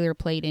your regular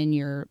plate and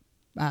your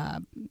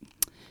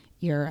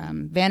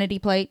vanity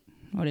plate,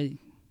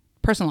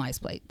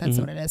 personalized plate, that's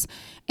what it is,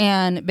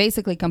 and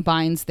basically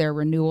combines their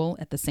renewal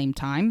at the same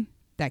time.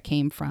 That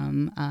came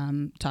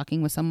from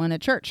talking with someone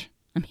at church.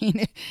 I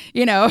mean,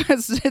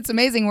 it's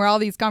amazing where all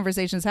these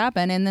conversations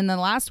happen. And then the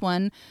last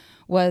one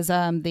was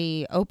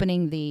the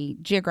opening the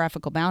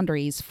geographical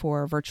boundaries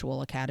for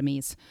virtual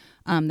academies.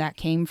 That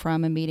came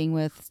from a meeting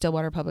with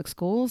Stillwater Public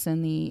Schools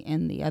and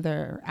the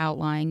other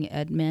outlying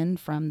admin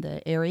from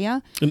the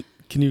area. And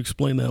can you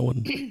explain that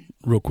one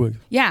real quick?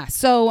 Yeah.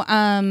 So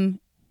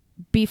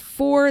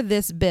before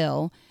this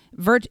bill,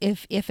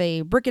 if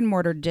a brick and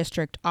mortar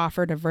district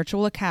offered a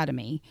virtual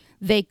academy,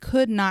 they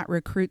could not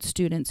recruit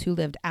students who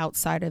lived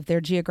outside of their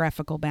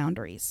geographical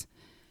boundaries.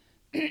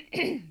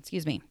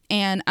 Excuse me.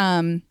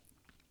 And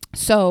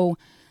so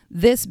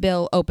this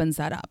bill opens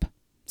that up.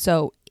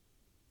 So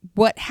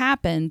what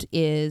happened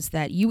is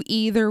that you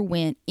either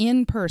went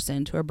in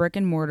person to a brick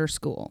and mortar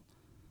school,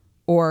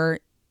 or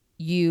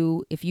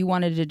if you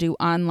wanted to do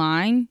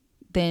online,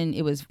 then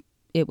it was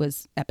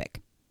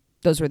Epic.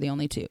 Those were the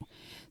only two.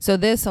 So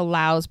this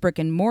allows brick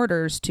and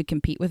mortars to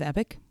compete with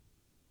Epic.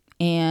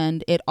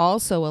 And it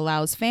also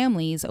allows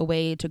families a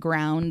way to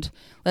ground,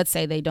 let's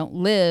say they don't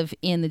live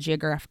in the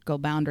geographical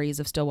boundaries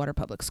of Stillwater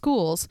Public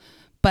Schools,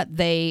 but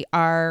they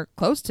are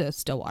close to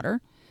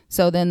Stillwater.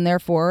 So then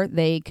therefore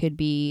they could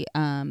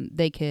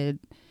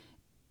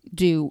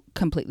do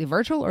completely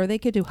virtual, or they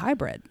could do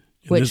hybrid,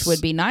 which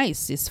would be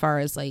nice as far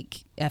as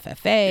like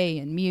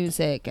FFA and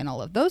music and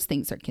all of those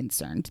things are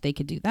concerned. They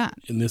could do that.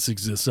 And this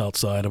exists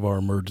outside of our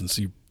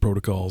emergency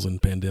protocols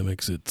and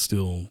pandemics.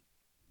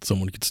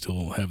 Someone could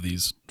still have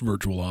these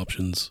virtual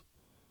options.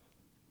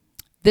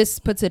 This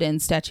puts it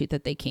in statute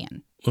that they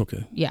can.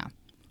 Okay. Yeah.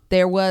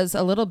 There was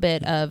a little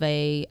bit of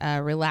a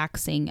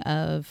relaxing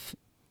of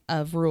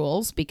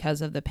rules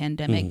because of the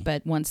pandemic,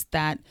 but once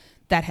that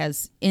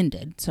has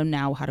ended, so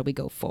now how do we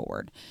go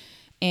forward?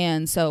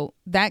 And so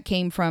that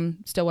came from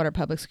Stillwater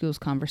Public Schools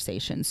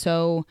conversation.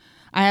 So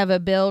I have a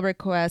bill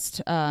request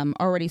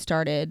already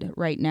started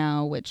right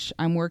now, which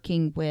I'm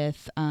working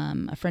with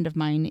a friend of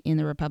mine in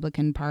the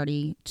Republican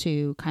Party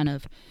to kind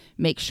of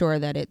make sure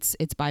that it's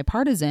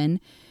bipartisan.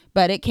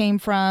 But it came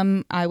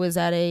from, I was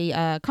at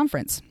a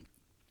conference,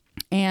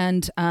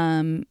 and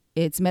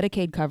it's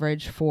Medicaid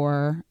coverage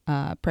for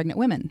pregnant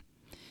women.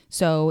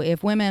 So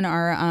if women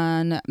are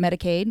on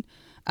Medicaid,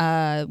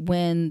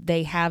 when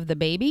they have the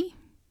baby,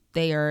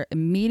 they are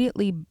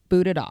immediately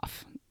booted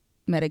off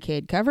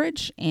Medicaid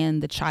coverage,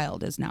 and the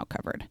child is now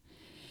covered.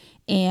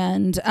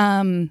 And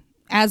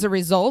as a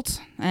result,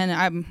 and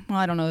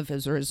I don't know if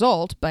it's a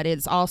result, but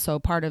it's also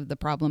part of the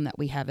problem that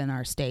we have in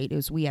our state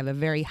is we have a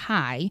very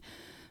high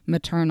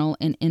maternal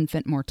and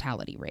infant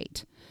mortality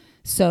rate.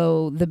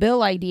 So the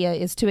bill idea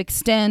is to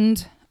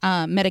extend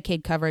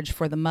Medicaid coverage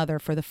for the mother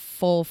for the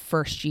full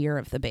first year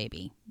of the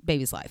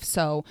baby's life.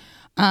 So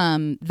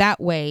that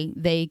way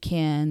they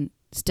can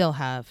still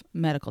have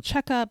medical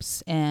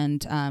checkups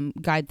and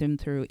guide them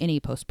through any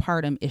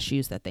postpartum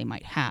issues that they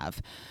might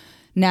have.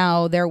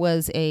 Now, there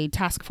was a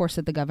task force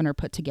that the governor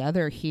put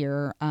together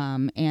here,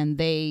 and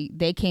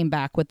they came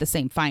back with the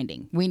same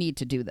finding. We need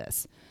to do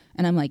this.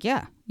 And I'm like,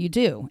 yeah, you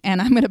do.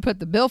 And I'm going to put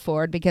the bill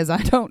forward because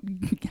I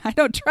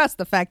don't trust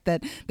the fact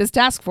that this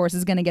task force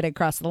is going to get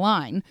across the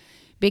line,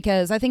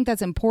 because I think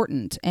that's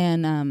important.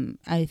 And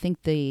I think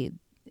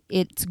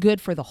it's good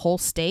for the whole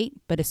state,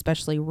 but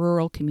especially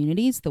rural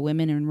communities, the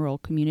women in rural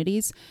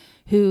communities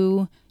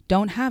who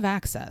don't have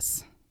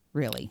access,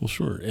 really. Well,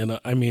 sure. And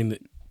I mean,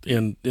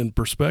 in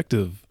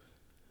perspective,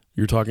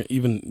 you're talking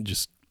even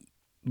just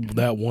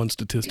that one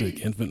statistic,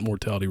 infant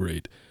mortality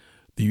rate.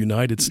 The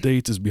United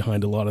States is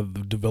behind a lot of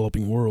the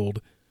developing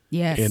world.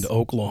 Yes. And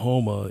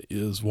Oklahoma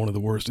is one of the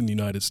worst in the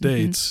United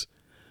States,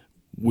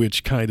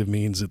 which kind of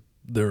means that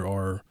there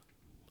are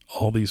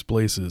all these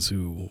places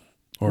who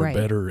are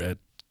better at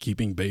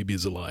keeping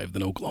babies alive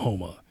than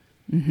Oklahoma.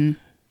 Mm-hmm.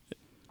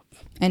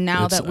 And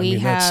now that we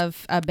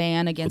have a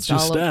ban against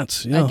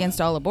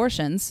all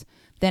abortions,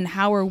 then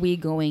how are we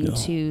going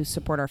to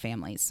support our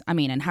families? I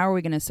mean, and how are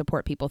we going to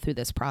support people through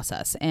this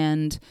process?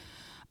 And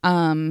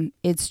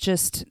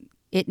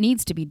it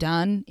needs to be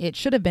done. It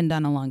should have been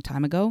done a long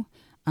time ago.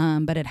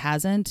 but it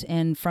hasn't.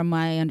 And from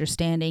my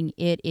understanding,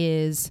 it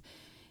is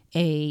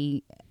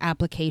a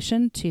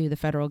application to the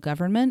federal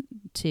government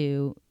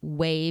to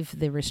waive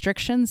the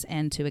restrictions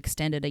and to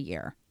extend it a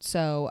year.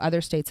 So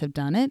other states have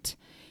done it,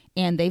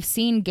 and they've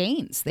seen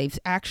gains. They've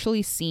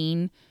actually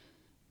seen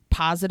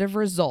positive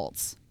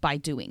results by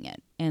doing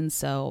it. And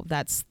so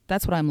that's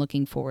what I'm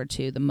looking forward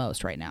to the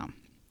most right now.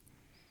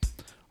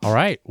 All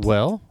right.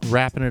 Well,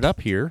 wrapping it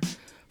up here.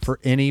 For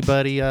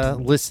anybody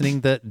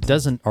listening that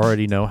doesn't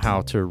already know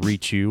how to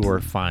reach you or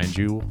find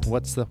you,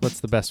 what's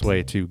the best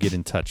way to get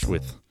in touch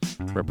with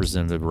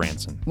Representative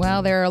Ranson?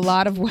 Well, there are a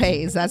lot of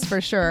ways, that's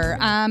for sure.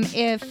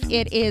 If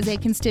it is a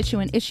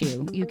constituent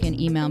issue, you can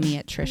email me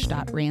at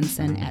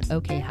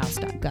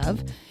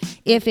trish.ranson@okhouse.gov.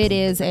 If it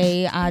is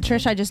a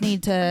Trish, I just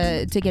need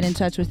to get in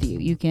touch with you,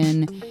 you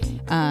can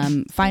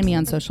find me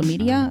on social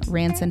media,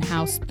 Ranson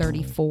House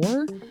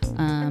 34.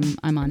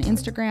 I'm on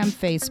Instagram,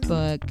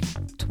 Facebook,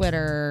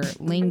 Twitter,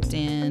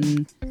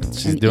 LinkedIn.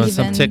 She's doing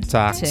some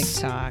TikToks.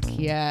 TikTok,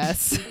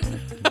 yes.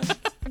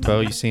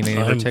 Bo, you seen any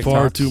of her I'm TikToks?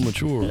 far too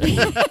mature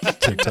for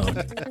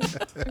TikTok.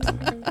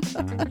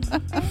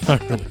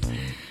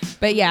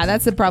 But yeah,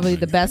 that's probably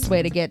the best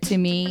way to get to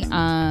me.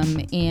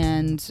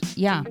 And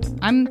yeah,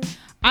 I'm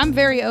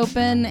very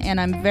open,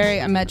 and I'm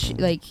much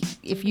like,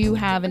 if you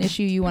have an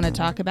issue you want to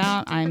talk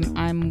about,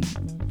 I'm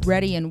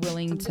ready and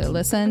willing to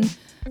listen.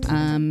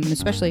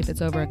 Especially if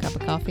it's over a cup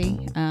of coffee.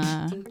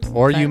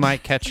 Or you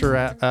might catch her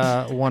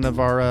at one of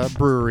our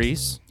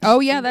breweries. Oh,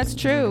 yeah, that's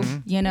true.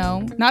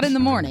 Not in the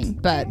morning,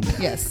 but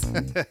yes.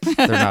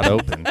 They're not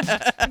open.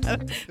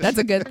 That's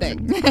a good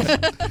thing.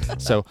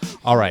 So,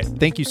 all right.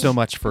 Thank you so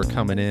much for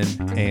coming in,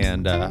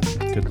 and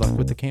good luck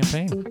with the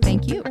campaign.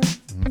 Thank you.